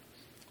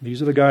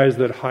 These are the guys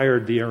that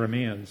hired the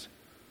Arameans.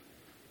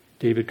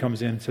 David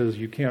comes in and says,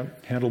 you can't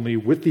handle me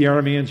with the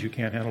Arameans, you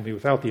can't handle me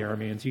without the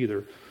Arameans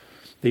either.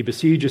 They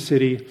besiege a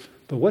city,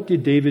 but what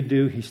did David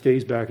do? He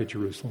stays back at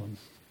Jerusalem.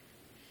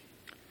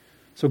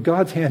 So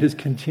God's hand is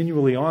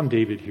continually on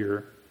David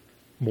here.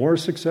 More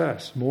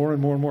success, more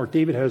and more and more.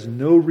 David has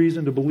no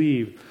reason to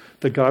believe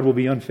that God will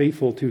be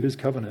unfaithful to his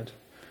covenant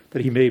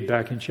that he made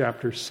back in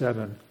chapter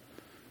 7.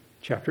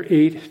 Chapter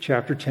 8,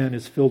 chapter 10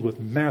 is filled with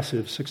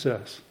massive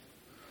success.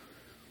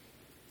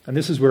 And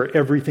this is where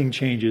everything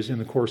changes in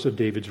the course of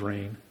David's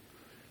reign.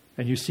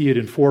 And you see it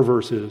in 4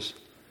 verses,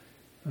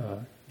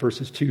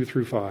 verses 2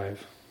 through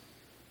 5.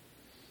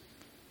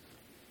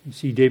 You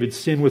see David's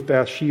sin with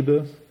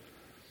Bathsheba.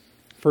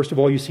 First of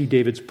all, you see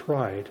David's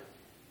pride.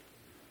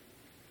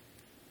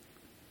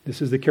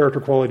 This is the character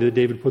quality that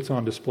David puts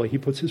on display. He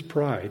puts his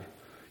pride.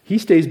 He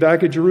stays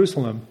back at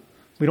Jerusalem.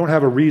 We don't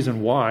have a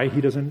reason why. He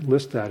doesn't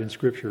list that in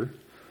Scripture.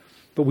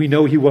 But we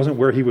know he wasn't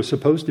where he was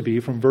supposed to be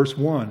from verse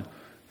 1.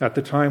 At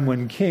the time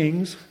when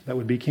kings, that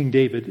would be King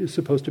David, is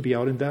supposed to be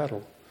out in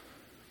battle.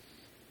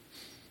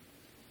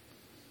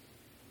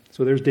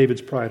 So there's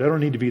David's pride. I don't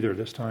need to be there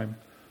this time.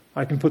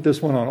 I can put this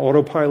one on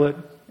autopilot,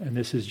 and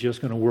this is just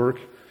going to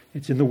work.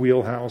 It's in the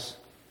wheelhouse,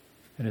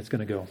 and it's going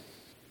to go.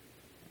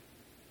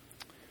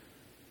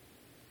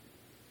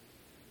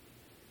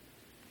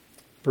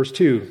 Verse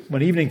 2,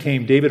 when evening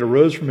came, David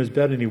arose from his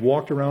bed and he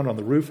walked around on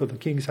the roof of the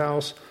king's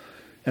house,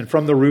 and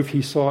from the roof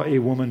he saw a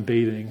woman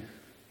bathing.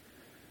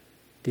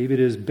 David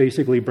is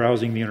basically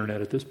browsing the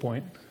internet at this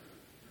point,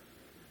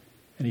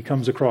 and he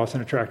comes across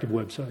an attractive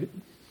website.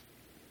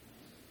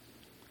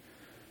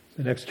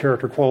 The next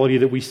character quality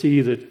that we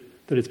see that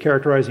is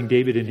characterizing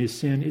David in his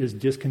sin is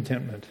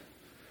discontentment.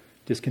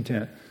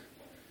 Discontent.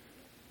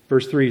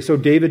 Verse 3, so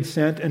David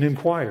sent and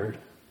inquired.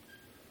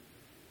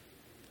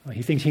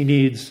 He thinks he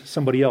needs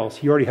somebody else.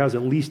 He already has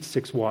at least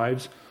 6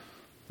 wives.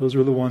 Those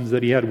are the ones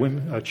that he had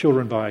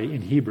children by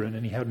in Hebron,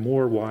 and he had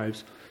more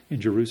wives in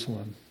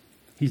Jerusalem.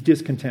 He's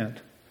discontent.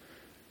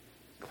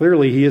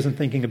 Clearly, he isn't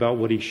thinking about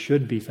what he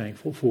should be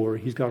thankful for.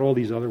 He's got all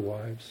these other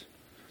wives.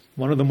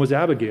 One of them was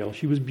Abigail.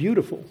 She was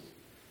beautiful.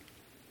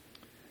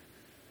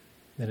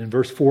 And in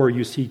verse 4,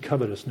 you see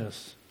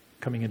covetousness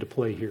coming into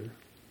play here.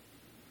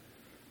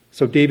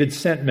 So David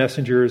sent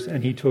messengers,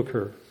 and he took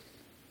her.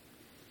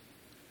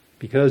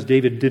 Because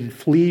David didn't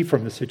flee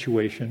from the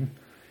situation,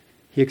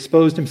 he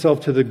exposed himself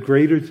to the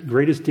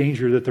greatest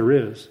danger that there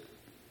is.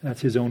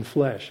 That's his own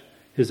flesh,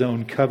 his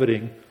own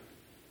coveting,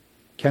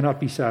 cannot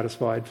be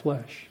satisfied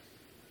flesh.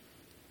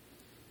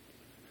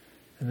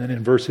 And then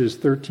in verses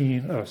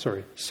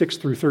 6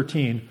 through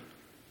 13,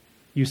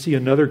 you see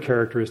another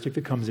characteristic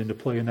that comes into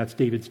play, and that's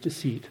David's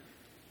deceit.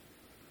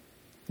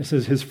 This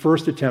is his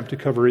first attempt to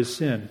cover his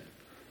sin.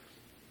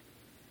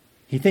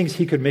 He thinks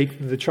he could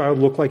make the child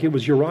look like it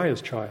was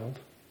Uriah's child.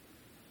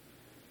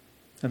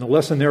 And the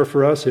lesson there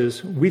for us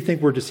is we think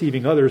we're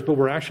deceiving others, but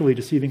we're actually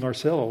deceiving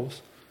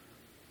ourselves.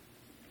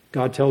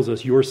 God tells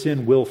us your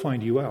sin will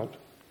find you out.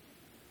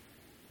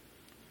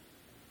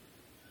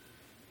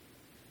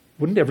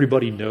 Wouldn't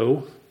everybody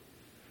know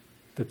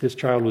that this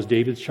child was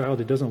David's child?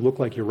 It doesn't look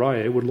like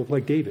Uriah. It would look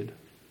like David.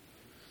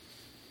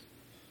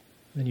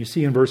 And you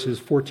see in verses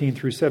 14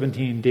 through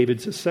 17,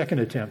 David's second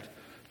attempt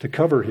to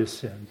cover his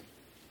sin.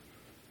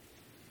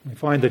 We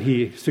find that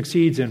he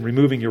succeeds in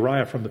removing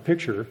Uriah from the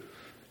picture,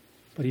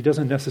 but he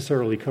doesn't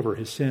necessarily cover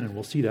his sin, and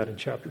we'll see that in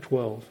chapter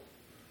 12.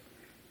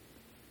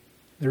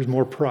 There's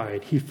more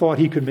pride. He thought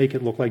he could make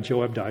it look like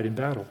Joab died in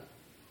battle.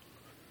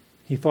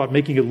 He thought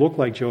making it look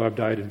like Joab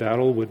died in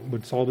battle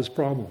would solve his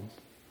problem.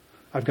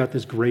 I've got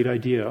this great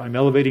idea. I'm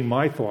elevating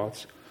my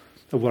thoughts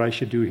of what I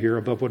should do here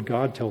above what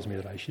God tells me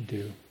that I should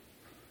do.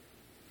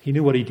 He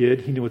knew what he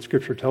did. He knew what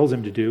Scripture tells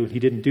him to do. He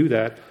didn't do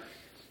that.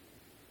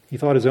 He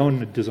thought his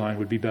own design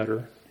would be better,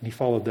 and he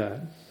followed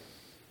that.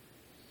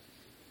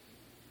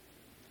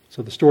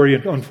 So the story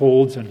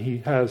unfolds, and he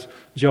has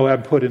Uriah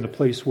put in the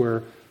place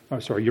where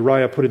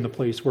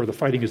the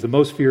fighting is the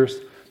most fierce,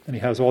 and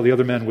he has all the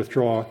other men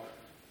withdraw.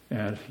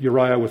 And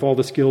Uriah, with all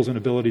the skills and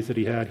abilities that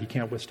he had, he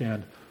can't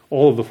withstand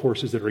all of the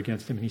forces that are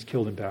against him, and he's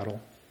killed in battle.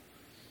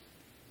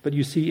 But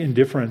you see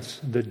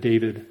indifference that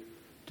David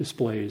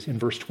displays in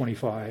verse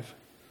 25.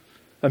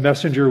 A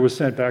messenger was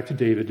sent back to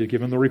David to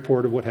give him the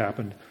report of what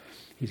happened.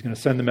 He's going to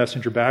send the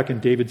messenger back,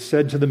 and David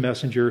said to the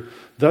messenger,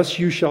 "Thus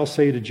you shall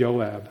say to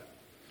Joab."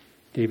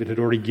 David had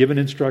already given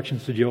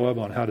instructions to Joab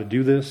on how to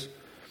do this.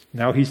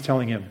 Now he's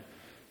telling him,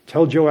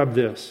 "Tell Joab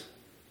this,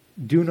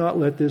 do not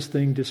let this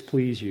thing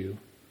displease you,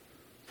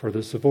 for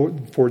the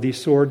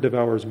sword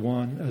devours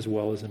one as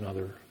well as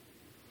another."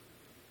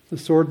 The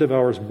sword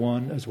devours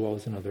one as well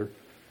as another.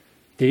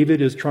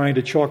 David is trying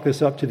to chalk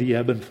this up to the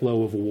ebb and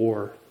flow of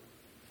war.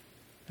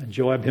 And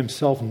Joab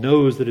himself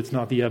knows that it's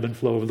not the ebb and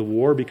flow of the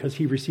war because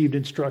he received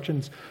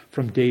instructions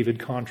from David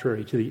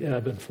contrary to the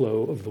ebb and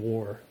flow of the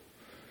war.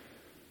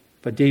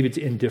 But David's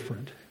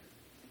indifferent.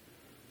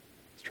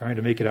 He's trying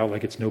to make it out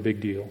like it's no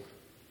big deal.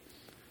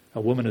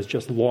 A woman has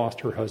just lost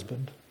her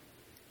husband.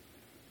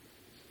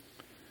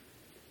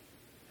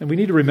 And we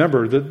need to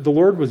remember that the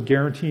Lord was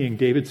guaranteeing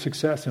David's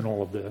success in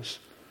all of this.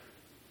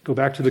 Go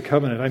back to the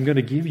covenant. I'm going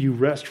to give you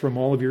rest from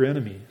all of your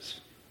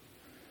enemies.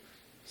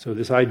 So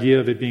this idea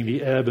of it being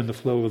the ebb and the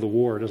flow of the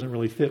war doesn't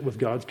really fit with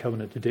God's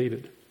covenant to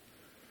David.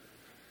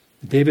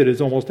 David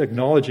is almost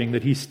acknowledging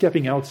that he's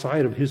stepping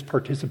outside of his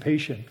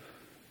participation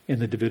in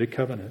the Davidic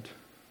covenant.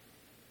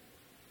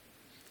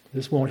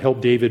 This won't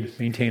help David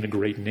maintain a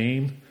great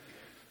name.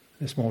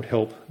 This won't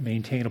help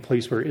maintain a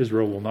place where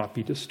Israel will not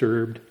be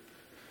disturbed.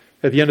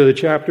 At the end of the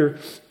chapter,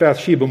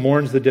 Bathsheba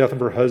mourns the death of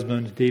her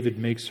husband. David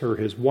makes her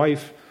his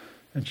wife,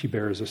 and she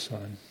bears a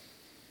son.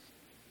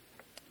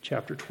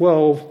 Chapter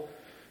 12,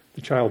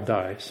 the child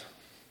dies.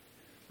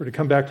 We're to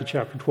come back to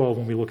chapter 12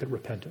 when we look at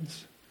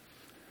repentance.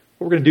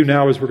 What we're going to do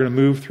now is we're going to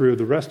move through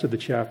the rest of the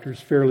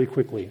chapters fairly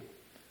quickly.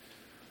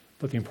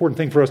 But the important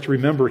thing for us to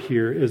remember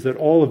here is that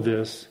all of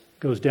this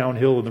goes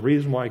downhill, and the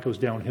reason why it goes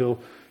downhill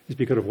is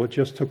because of what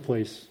just took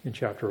place in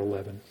chapter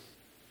 11.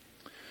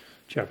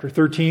 Chapter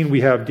 13,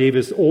 we have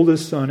David's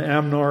oldest son,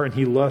 Amnon, and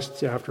he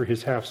lusts after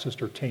his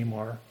half-sister,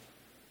 Tamar.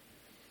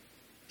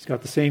 He's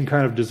got the same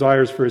kind of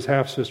desires for his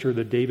half-sister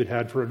that David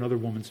had for another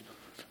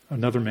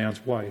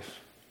man's wife.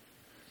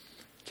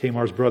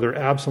 Tamar's brother,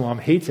 Absalom,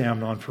 hates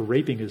Amnon for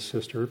raping his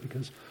sister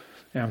because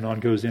Amnon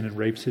goes in and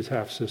rapes his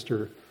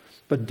half-sister.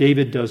 But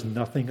David does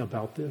nothing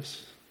about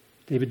this.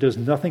 David does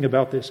nothing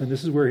about this, and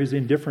this is where his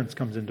indifference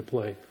comes into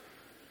play.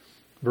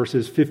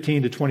 Verses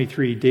 15 to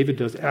 23, David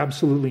does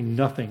absolutely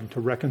nothing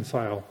to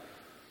reconcile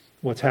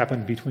what's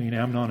happened between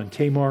Amnon and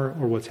Tamar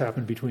or what's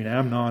happened between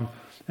Amnon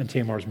and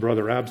Tamar's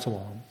brother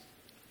Absalom.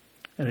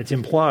 And it's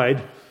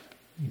implied,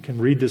 you can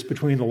read this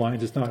between the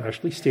lines, it's not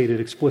actually stated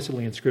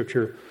explicitly in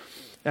Scripture.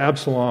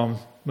 Absalom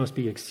must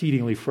be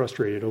exceedingly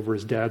frustrated over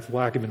his dad's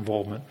lack of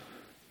involvement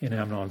in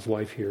Amnon's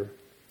life here.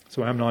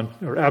 So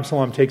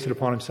Absalom takes it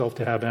upon himself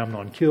to have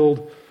Amnon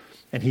killed,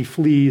 and he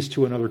flees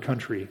to another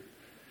country.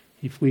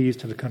 He flees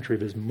to the country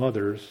of his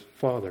mother's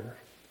father.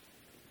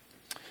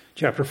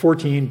 Chapter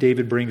 14,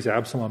 David brings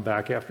Absalom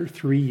back after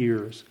 3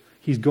 years.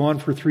 He's gone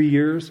for 3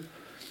 years,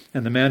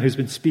 and the man who's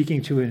been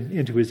speaking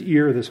into his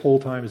ear this whole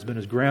time has been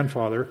his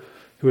grandfather,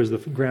 who is the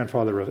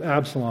grandfather of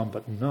Absalom,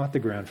 but not the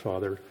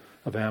grandfather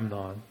of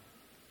Amnon.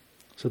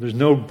 So there's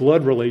no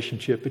blood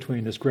relationship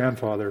between this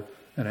grandfather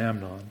and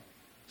Amnon.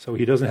 So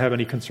he doesn't have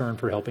any concern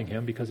for helping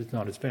him because it's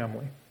not his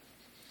family.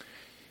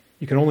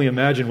 You can only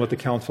imagine what the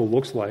counsel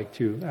looks like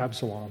to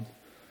Absalom.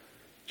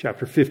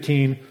 Chapter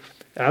 15,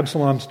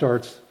 Absalom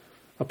starts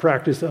a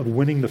practice of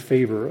winning the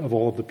favor of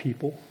all of the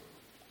people.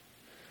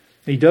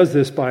 And he does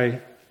this by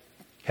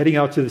heading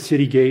out to the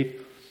city gate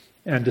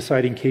and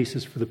deciding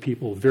cases for the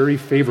people, very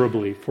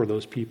favorably for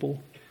those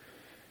people.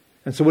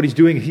 And so what he's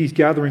doing, he's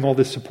gathering all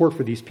this support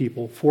for these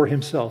people for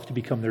himself to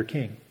become their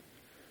king.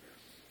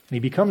 And he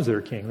becomes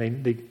their king.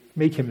 They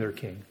make him their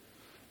king.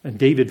 And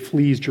David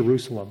flees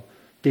Jerusalem.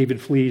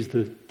 David flees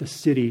the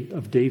city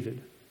of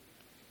David.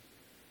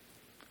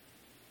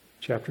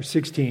 Chapter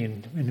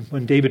 16, and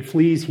when David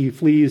flees, he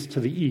flees to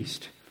the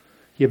east.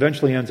 He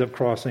eventually ends up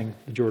crossing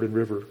the Jordan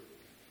River.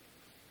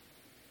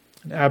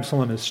 And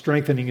Absalom is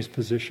strengthening his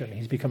position.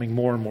 He's becoming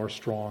more and more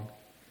strong.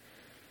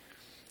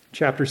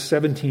 Chapter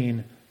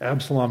 17,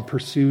 Absalom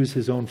pursues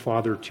his own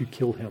father to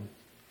kill him.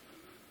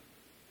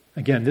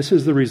 Again, this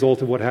is the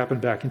result of what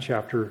happened back in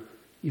chapter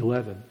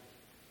 11.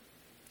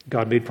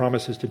 God made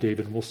promises to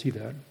David, and we'll see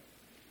that.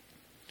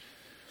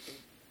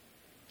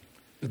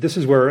 But this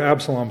is where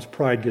Absalom's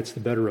pride gets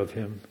the better of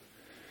him.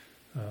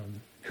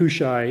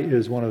 Hushai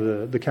is one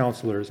of the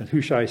counselors, and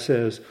Hushai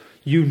says,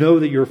 "You know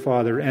that your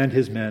father and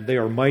his men, they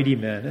are mighty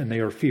men, and they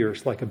are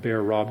fierce, like a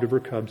bear robbed of her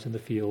cubs in the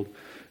field.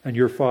 And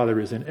your father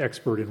is an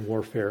expert in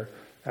warfare."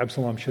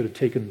 Absalom should have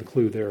taken the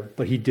clue there,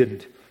 but he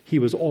didn't. He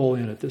was all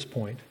in at this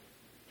point.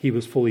 He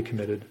was fully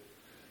committed.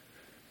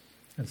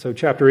 And so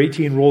chapter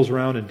 18 rolls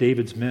around, and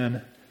David's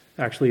men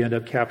actually end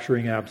up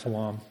capturing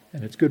Absalom.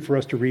 And it's good for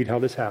us to read how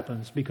this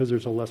happens because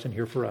there's a lesson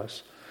here for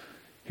us.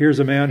 Here's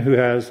a man who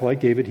has, like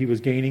David, he was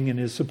gaining in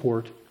his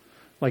support,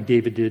 like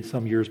David did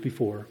some years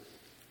before.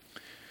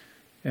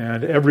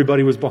 And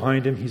everybody was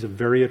behind him. He's a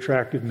very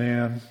attractive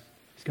man.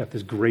 He's got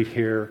this great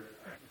hair.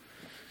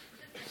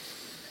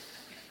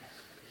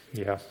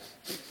 Yeah.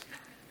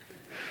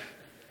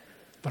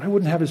 But I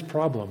wouldn't have his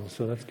problems,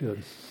 so that's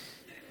good.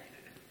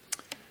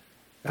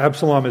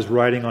 Absalom is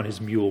riding on his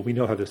mule. We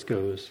know how this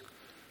goes.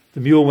 The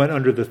mule went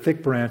under the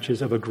thick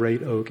branches of a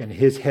great oak, and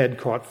his head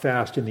caught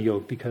fast in the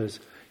oak because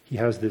he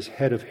has this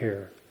head of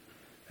hair.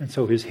 And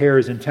so his hair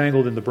is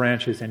entangled in the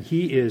branches, and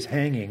he is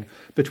hanging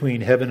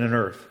between heaven and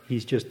earth.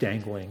 He's just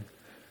dangling,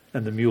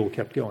 and the mule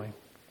kept going.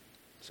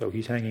 So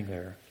he's hanging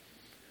there.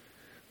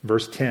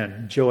 Verse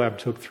 10, Joab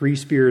took 3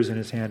 spears in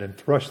his hand and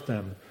thrust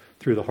them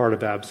through the heart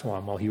of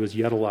Absalom while he was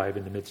yet alive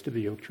in the midst of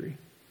the oak tree.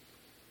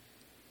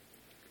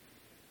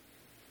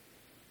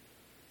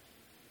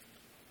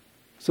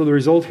 So the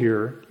result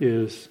here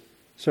is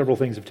several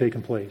things have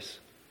taken place.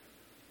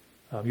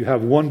 You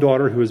have one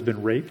daughter who has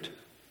been raped.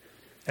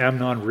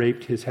 Amnon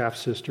raped his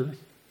half-sister.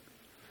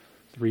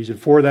 The reason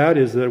for that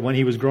is that when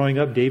he was growing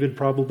up, David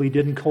probably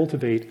didn't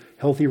cultivate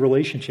healthy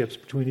relationships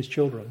between his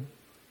children.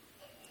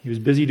 He was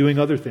busy doing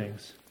other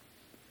things.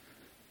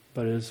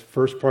 But his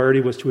first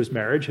priority was to his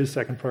marriage. His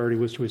second priority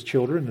was to his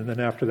children. And then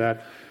after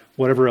that,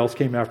 whatever else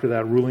came after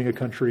that, ruling a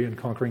country and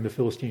conquering the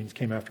Philistines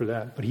came after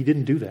that. But he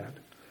didn't do that.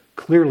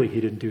 Clearly he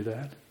didn't do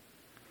that.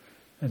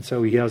 And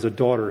so he has a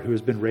daughter who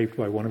has been raped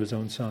by one of his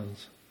own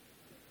sons.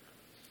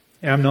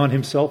 Amnon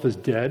himself is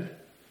dead.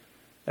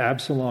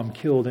 Absalom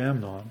killed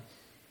Amnon.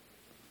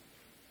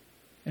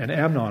 And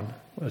Amnon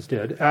was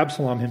dead.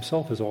 Absalom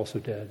himself is also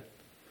dead.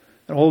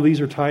 And all of these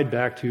are tied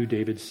back to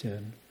David's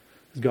sin.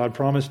 As God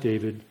promised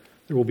David,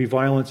 there will be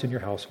violence in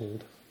your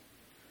household.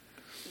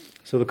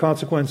 So the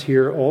consequence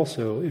here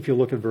also, if you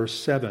look at verse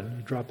 7,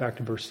 you drop back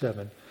to verse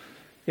 7.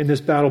 In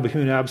this battle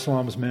between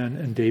Absalom's men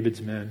and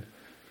David's men,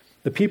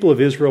 the people of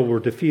Israel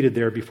were defeated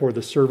there before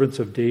the servants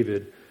of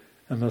David,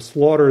 and the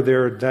slaughter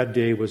there that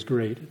day was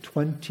great,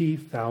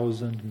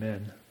 20,000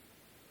 men.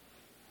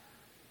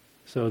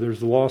 So there's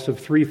the loss of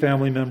 3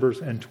 family members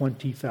and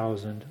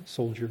 20,000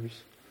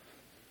 soldiers,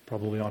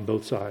 probably on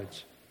both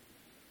sides.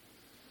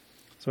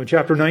 So in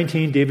chapter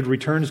 19, David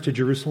returns to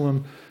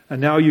Jerusalem,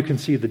 and now you can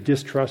see the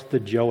distrust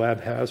that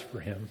Joab has for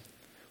him.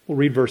 We'll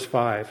read verse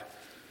 5.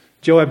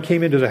 Joab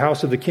came into the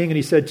house of the king, and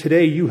he said,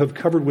 "Today you have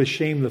covered with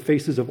shame the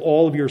faces of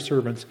all of your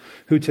servants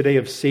who today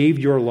have saved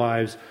your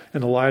lives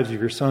and the lives of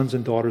your sons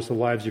and daughters, the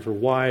lives of your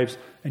wives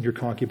and your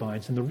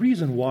concubines." And the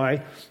reason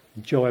why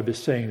Joab is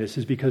saying this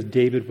is because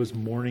David was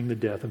mourning the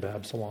death of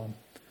Absalom,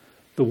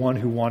 the one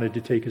who wanted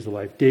to take his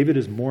life. David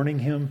is mourning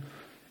him,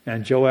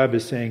 and Joab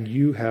is saying,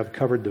 "You have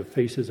covered the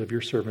faces of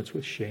your servants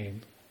with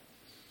shame."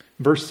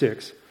 Verse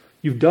 6,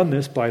 "You've done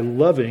this by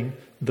loving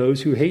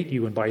those who hate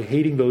you and by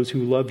hating those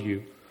who love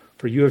you.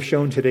 For you have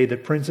shown today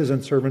that princes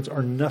and servants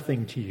are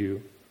nothing to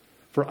you.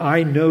 For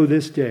I know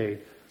this day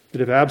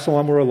that if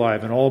Absalom were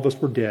alive and all of us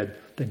were dead,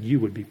 then you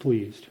would be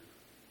pleased."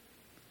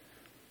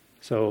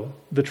 So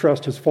the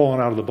trust has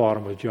fallen out of the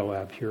bottom with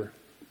Joab here.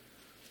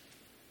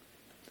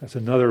 That's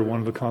another one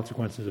of the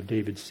consequences of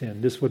David's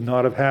sin. This would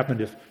not have happened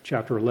if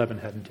chapter 11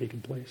 hadn't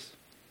taken place.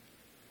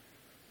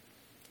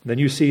 Then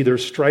you see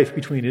there's strife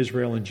between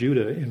Israel and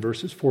Judah in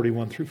verses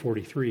 41 through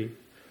 43.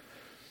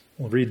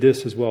 We'll read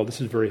this as well. This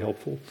is very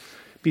helpful.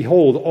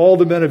 "Behold, all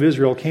the men of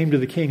Israel came to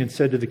the king and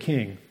said to the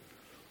king,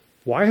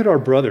 'Why had our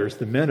brothers,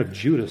 the men of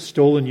Judah,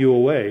 stolen you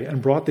away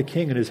and brought the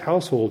king and his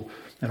household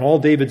and all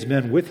David's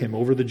men with him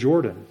over the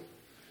Jordan?'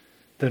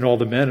 Then all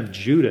the men of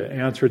Judah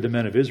answered the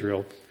men of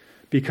Israel,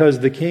 'Because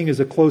the king is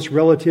a close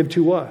relative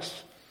to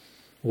us.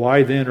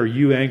 Why then are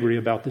you angry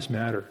about this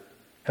matter?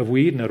 Have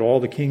we eaten at all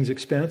the king's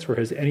expense, or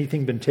has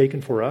anything been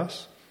taken for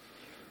us?'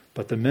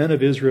 But the men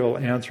of Israel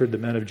answered the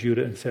men of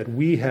Judah and said,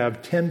 'We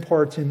have 10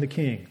 parts in the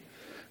king.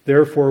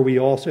 Therefore we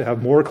also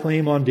have more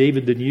claim on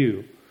David than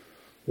you.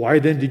 Why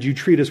then did you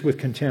treat us with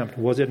contempt?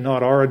 Was it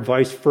not our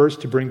advice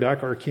first to bring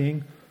back our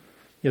king?'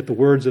 Yet the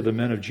words of the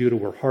men of Judah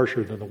were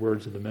harsher than the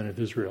words of the men of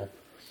Israel."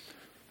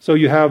 So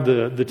you have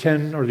the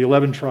 10 or the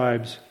 11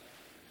 tribes,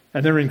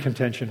 and they're in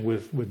contention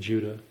with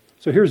Judah.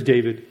 So here's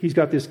David. He's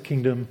got this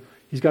kingdom.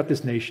 He's got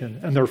this nation,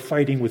 and they're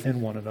fighting within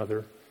one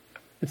another.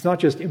 It's not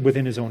just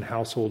within his own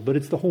household, but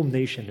it's the whole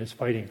nation is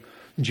fighting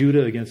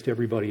Judah against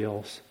everybody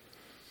else.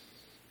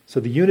 So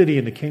the unity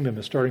in the kingdom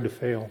is starting to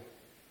fail.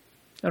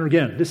 And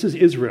again, this is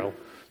Israel.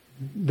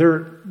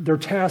 Their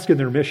task and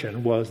their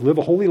mission was live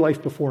a holy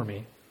life before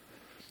me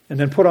and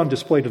then put on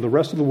display to the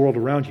rest of the world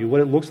around you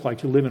what it looks like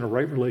to live in a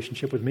right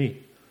relationship with me.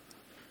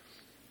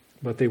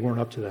 But they weren't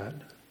up to that.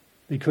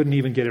 They couldn't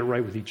even get it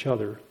right with each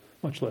other,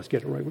 much less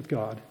get it right with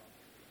God.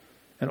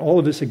 And all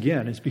of this,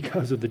 again, is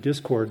because of the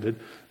discord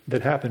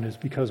that happened, is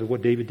because of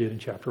what David did in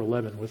chapter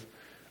 11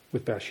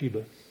 with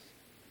Bathsheba.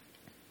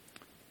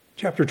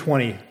 Chapter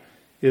 20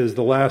 is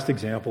the last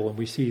example, and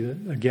we see that,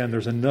 again,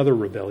 there's another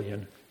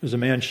rebellion. There's a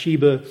man,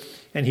 Sheba,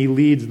 and he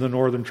leads the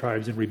northern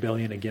tribes in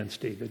rebellion against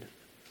David.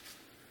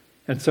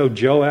 And so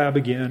Joab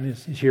again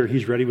is here.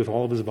 He's ready with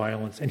all of his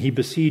violence, and he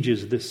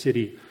besieges this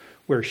city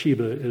where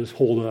Sheba is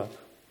holed up.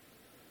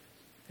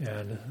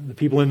 And the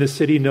people in this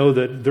city know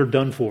that they're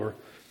done for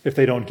if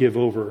they don't give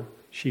over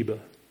Sheba.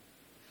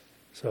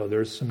 So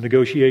there's some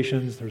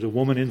negotiations. There's a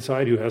woman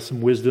inside who has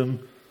some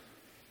wisdom.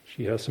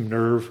 She has some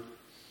nerve.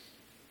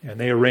 And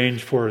they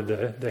arrange for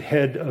the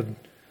head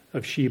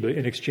of Sheba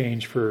in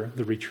exchange for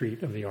the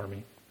retreat of the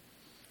army.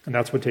 And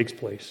that's what takes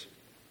place.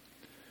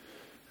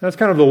 That's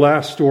kind of the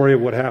last story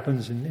of what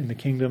happens in the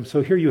kingdom.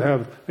 So here you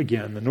have,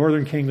 again, the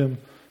northern kingdom,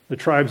 the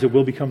tribes that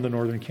will become the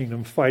northern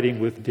kingdom fighting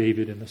with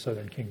David in the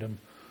southern kingdom.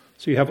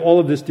 So you have all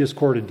of this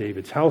discord in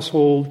David's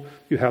household.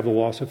 You have the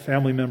loss of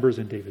family members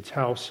in David's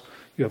house.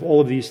 You have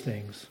all of these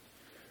things.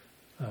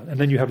 And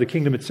then you have the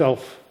kingdom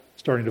itself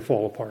starting to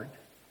fall apart.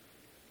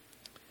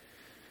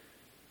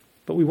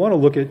 But we want to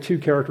look at two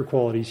character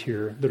qualities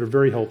here that are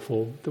very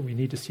helpful that we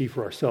need to see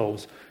for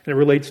ourselves. And it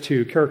relates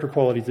to character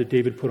qualities that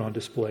David put on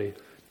display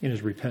in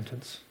his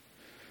repentance.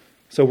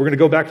 So we're going to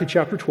go back to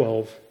chapter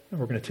 12, and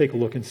we're going to take a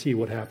look and see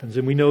what happens.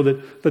 And we know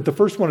that the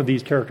first one of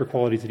these character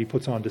qualities that he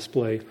puts on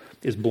display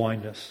is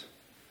blindness.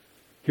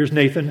 Here's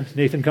Nathan.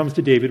 Nathan comes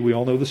to David. We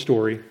all know the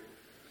story.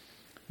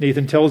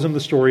 Nathan tells him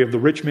the story of the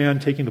rich man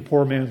taking the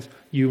poor man's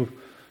ewe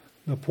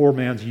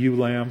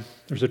lamb.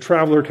 There's a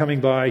traveler coming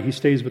by. He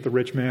stays with the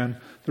rich man.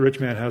 The rich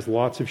man has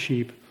lots of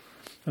sheep,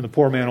 and the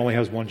poor man only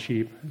has one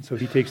sheep. And so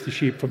he takes the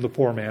sheep from the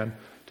poor man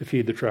to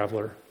feed the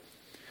traveler.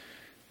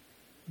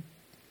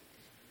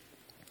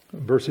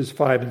 Verses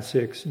 5 and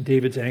 6,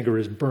 David's anger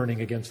is burning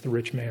against the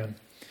rich man.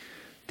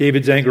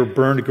 David's anger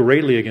burned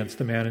greatly against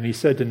the man, and he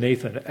said to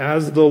Nathan,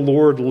 "As the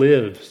Lord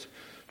lives,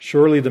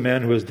 surely the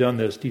man who has done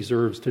this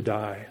deserves to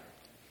die.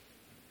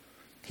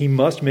 He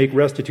must make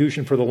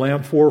restitution for the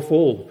lamb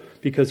fourfold,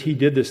 because he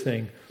did this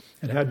thing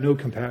and had no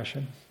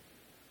compassion."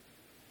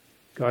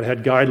 God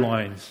had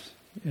guidelines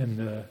in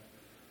the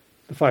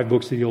 5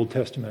 books of the Old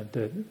Testament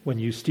that when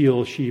you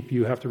steal sheep,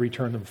 you have to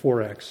return them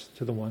 4x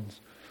to the ones.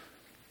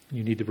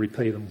 You need to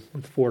repay them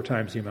with 4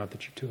 times the amount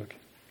that you took.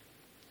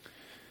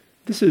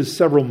 This is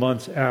several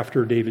months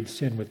after David's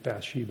sin with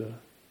Bathsheba.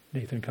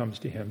 Nathan comes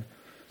to him.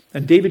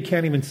 And David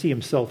can't even see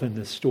himself in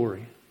this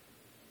story.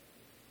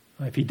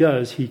 If he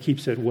does, he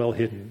keeps it well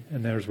hidden,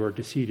 and there's where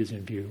deceit is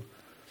in view.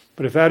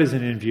 But if that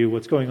isn't in view,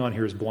 what's going on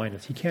here is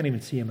blindness. He can't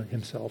even see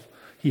himself.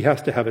 He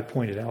has to have it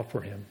pointed out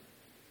for him.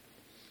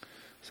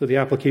 So the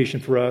application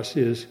for us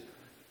is,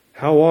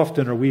 how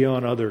often are we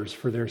on others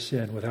for their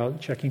sin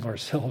without checking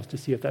ourselves to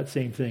see if that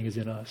same thing is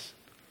in us?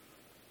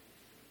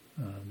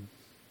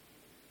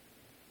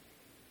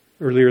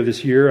 Earlier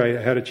this year, I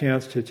had a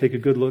chance to take a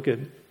good look at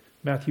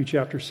Matthew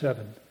chapter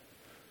 7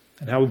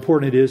 and how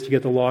important it is to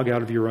get the log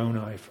out of your own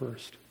eye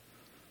first.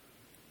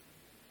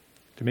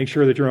 To make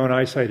sure that your own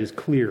eyesight is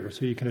clear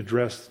so you can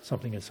address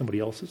something in somebody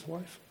else's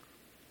life.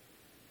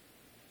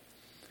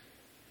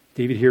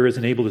 David here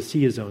isn't able to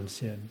see his own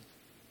sin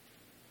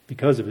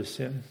because of his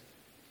sin.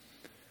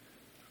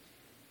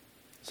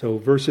 So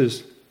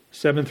verses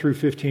 7 through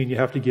 15, you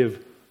have to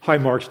give high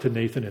marks to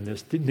Nathan in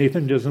this.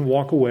 Nathan doesn't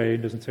walk away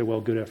and doesn't say, well,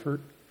 good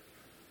effort.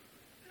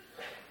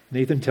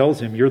 Nathan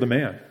tells him, you're the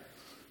man.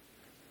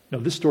 No,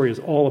 this story is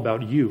all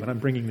about you, and I'm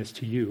bringing this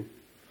to you.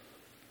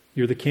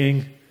 You're the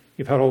king.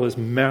 You've had all this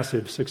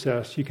massive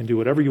success. You can do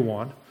whatever you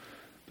want.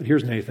 But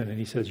here's Nathan, and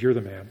he says, you're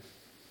the man.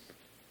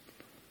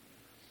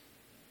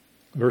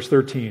 Verse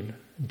 13,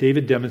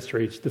 David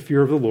demonstrates the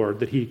fear of the Lord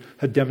that he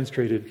had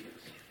demonstrated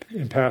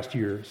in past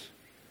years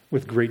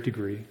with great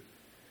degree.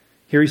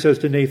 Here he says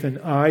to Nathan,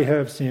 I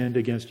have sinned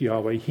against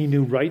Yahweh. He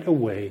knew right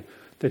away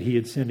that he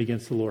had sinned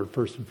against the Lord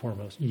first and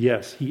foremost.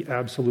 Yes, he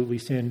absolutely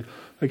sinned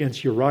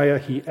against Uriah.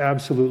 He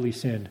absolutely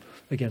sinned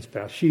against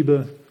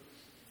Bathsheba.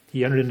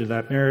 He entered into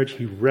that marriage.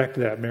 He wrecked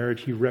that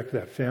marriage. He wrecked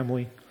that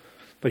family.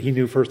 But he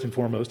knew first and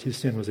foremost his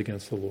sin was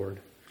against the Lord.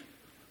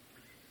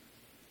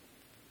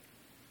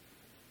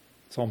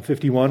 Psalm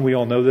 51, we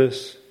all know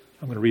this.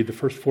 I'm going to read the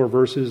first 4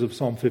 verses of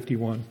Psalm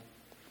 51.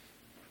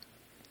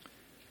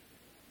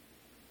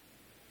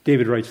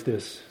 David writes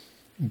this,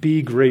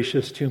 be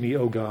gracious to me,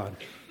 O God.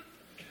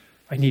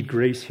 I need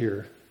grace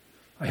here.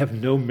 I have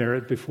no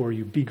merit before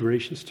you. Be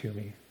gracious to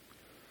me.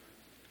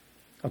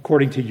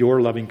 According to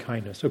your loving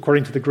kindness,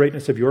 according to the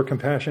greatness of your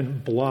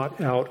compassion, blot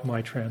out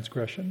my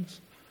transgressions.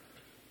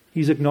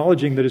 He's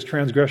acknowledging that his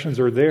transgressions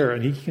are there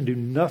and he can do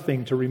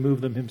nothing to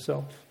remove them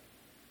himself.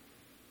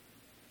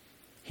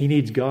 He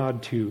needs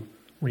God to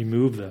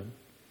remove them.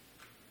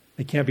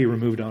 They can't be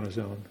removed on his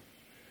own.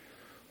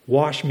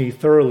 Wash me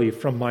thoroughly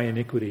from my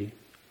iniquity.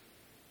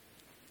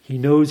 He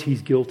knows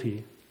he's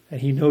guilty,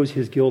 and he knows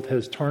his guilt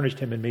has tarnished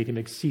him and made him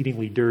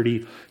exceedingly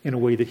dirty in a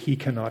way that he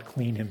cannot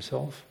clean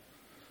himself.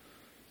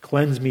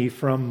 Cleanse me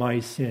from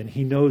my sin.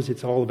 He knows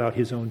it's all about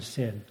his own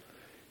sin.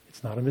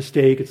 It's not a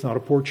mistake. It's not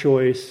a poor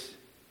choice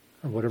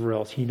or whatever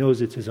else. He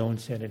knows it's his own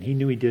sin, and he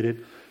knew he did it,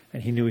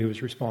 and he knew he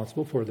was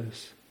responsible for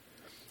this.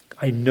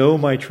 I know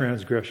my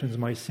transgressions.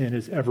 My sin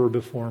is ever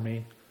before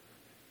me.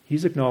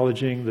 He's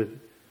acknowledging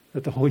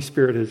that the Holy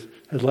Spirit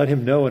has let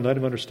him know and let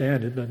him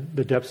understand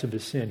the depths of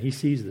his sin. He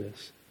sees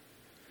this.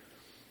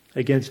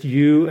 Against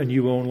you and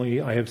you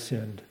only I have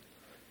sinned.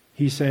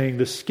 He's saying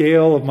the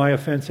scale of my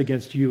offense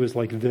against you is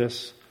like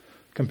this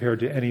compared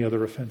to any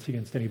other offense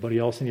against anybody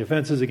else. And the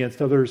offenses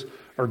against others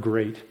are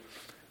great.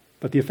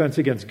 But the offense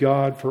against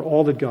God, for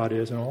all that God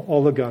is and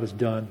all that God has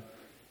done,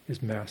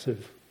 is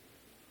massive.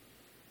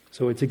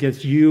 So it's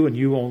against you and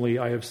you only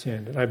I have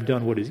sinned, and I've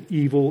done what is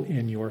evil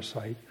in your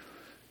sight.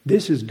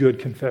 This is good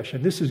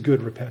confession. This is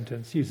good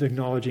repentance. He's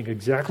acknowledging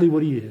exactly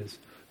what he is,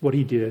 what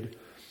he did,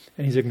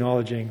 and he's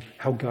acknowledging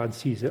how God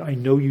sees it. I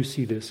know you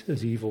see this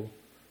as evil.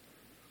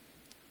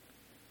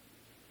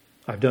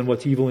 I've done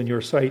what's evil in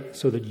your sight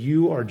so that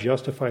you are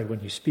justified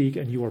when you speak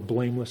and you are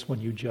blameless when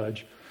you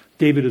judge.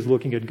 David is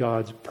looking at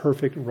God's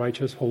perfect,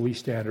 righteous, holy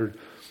standard,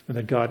 and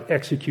that God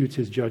executes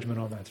his judgment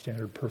on that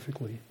standard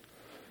perfectly.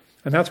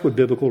 And that's what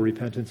biblical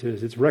repentance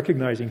is. It's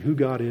recognizing who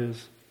God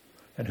is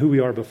and who we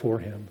are before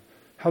him,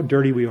 how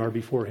dirty we are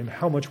before him,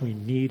 how much we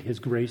need his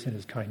grace and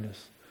his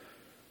kindness.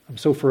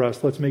 So for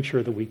us, let's make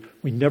sure that we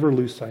never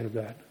lose sight of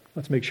that.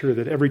 Let's make sure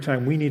that every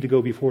time we need to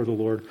go before the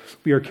Lord,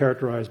 we are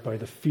characterized by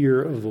the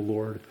fear of the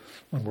Lord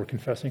when we're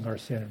confessing our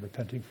sin and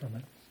repenting from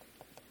it.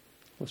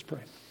 Let's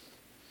pray.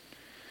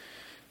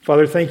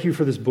 Father, thank you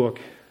for this book.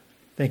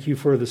 Thank you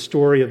for the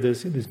story of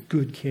this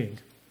good king.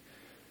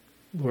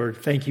 Lord,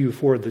 thank you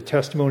for the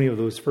testimony of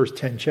those first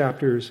 10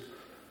 chapters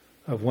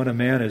of when a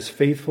man is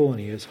faithful and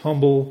he is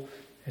humble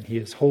and he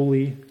is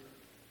holy.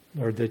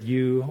 Lord, that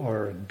you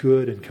are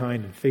good and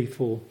kind and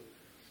faithful.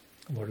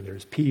 Lord, there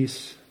is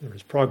peace, there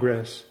is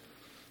progress.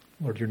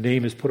 Lord, your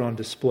name is put on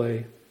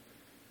display.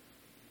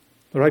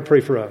 Lord, I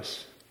pray for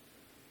us.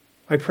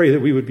 I pray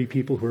that we would be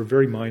people who are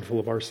very mindful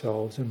of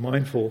ourselves and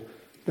mindful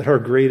that our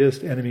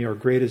greatest enemy, our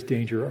greatest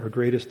danger, our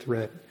greatest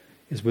threat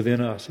is within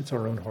us. It's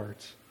our own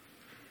hearts.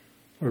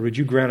 Lord, would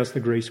you grant us the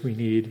grace we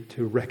need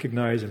to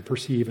recognize and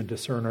perceive and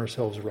discern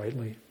ourselves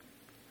rightly?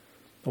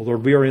 Oh,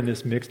 Lord, we are in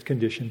this mixed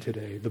condition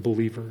today, the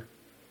believer.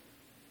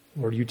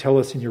 Lord, you tell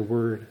us in your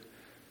word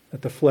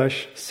that the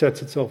flesh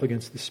sets itself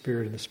against the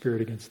spirit and the spirit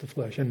against the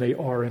flesh, and they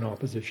are in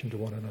opposition to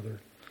one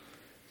another.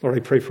 Lord, I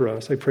pray for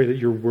us. I pray that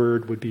your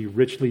word would be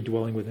richly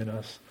dwelling within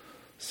us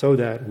so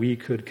that we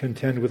could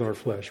contend with our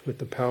flesh with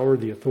the power,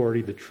 the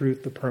authority, the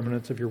truth, the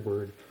permanence of your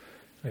word.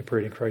 I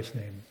pray in Christ's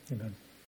name. Amen.